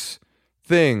worse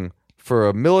thing for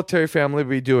a military family to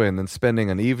be doing than spending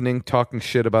an evening talking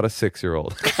shit about a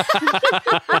 6-year-old.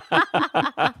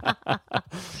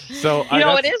 So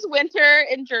it is winter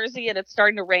in Jersey and it's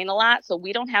starting to rain a lot, so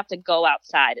we don't have to go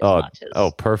outside as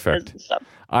much. Perfect.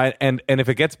 And if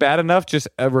it gets bad enough, just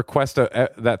request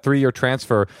that 3-year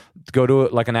transfer, go to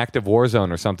like an active war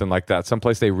zone or something like that,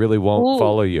 someplace they really won't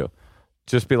follow you.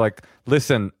 Just be like,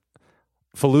 listen,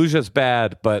 Fallujah's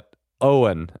bad, but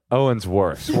Owen's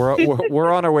worse.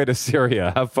 We're on our way to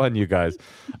Syria. Have fun, you guys.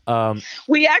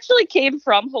 We actually came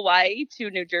from Hawaii to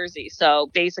New Jersey,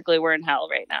 so basically we're in hell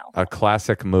right now. A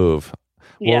classic move.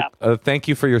 Yeah. Well, thank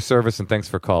you for your service and thanks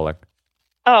for calling.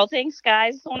 Oh, thanks,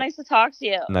 guys. So nice to talk to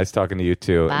you. Nice talking to you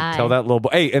too. Bye. And tell that little boy.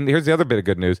 Hey, and here's the other bit of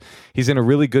good news. He's in a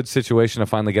really good situation to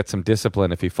finally get some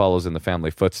discipline if he follows in the family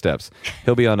footsteps.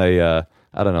 He'll be on a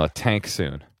tank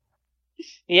soon.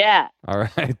 Yeah. All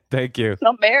right. Thank you.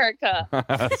 America.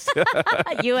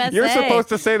 USA. You're supposed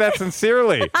to say that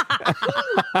sincerely.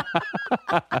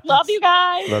 Love you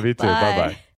guys. Love you too.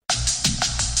 Bye-bye.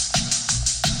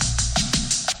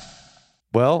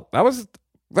 Well, that was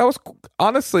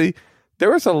honestly,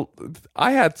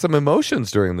 I had some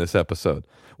emotions during this episode.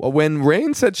 Well, when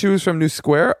Rain said she was from New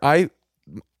Square,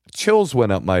 chills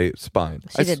went up my spine.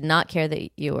 She did not care that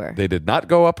you were. They did not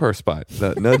go up her spine.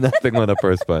 Nothing went up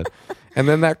her spine. And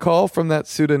then that call from that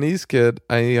Sudanese kid,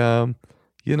 that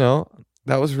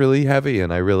was really heavy,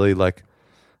 and I really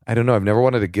I don't know. I've never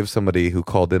wanted to give somebody who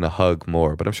called in a hug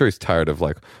more, but I'm sure he's tired of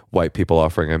like white people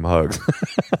offering him hugs.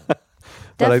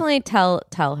 Definitely tell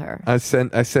her. I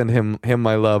send him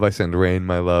my love. I send Rain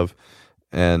my love,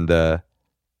 and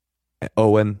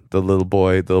Owen, the little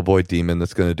boy demon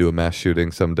that's going to do a mass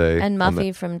shooting someday, And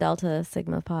Muffy from Delta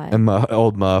Sigma Pi. and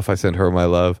old Muff. I send her my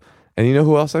love, and you know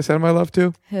who else I send my love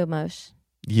to? Who, Mosh?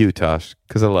 You, Tosh,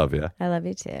 because I love you. I love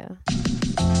you too.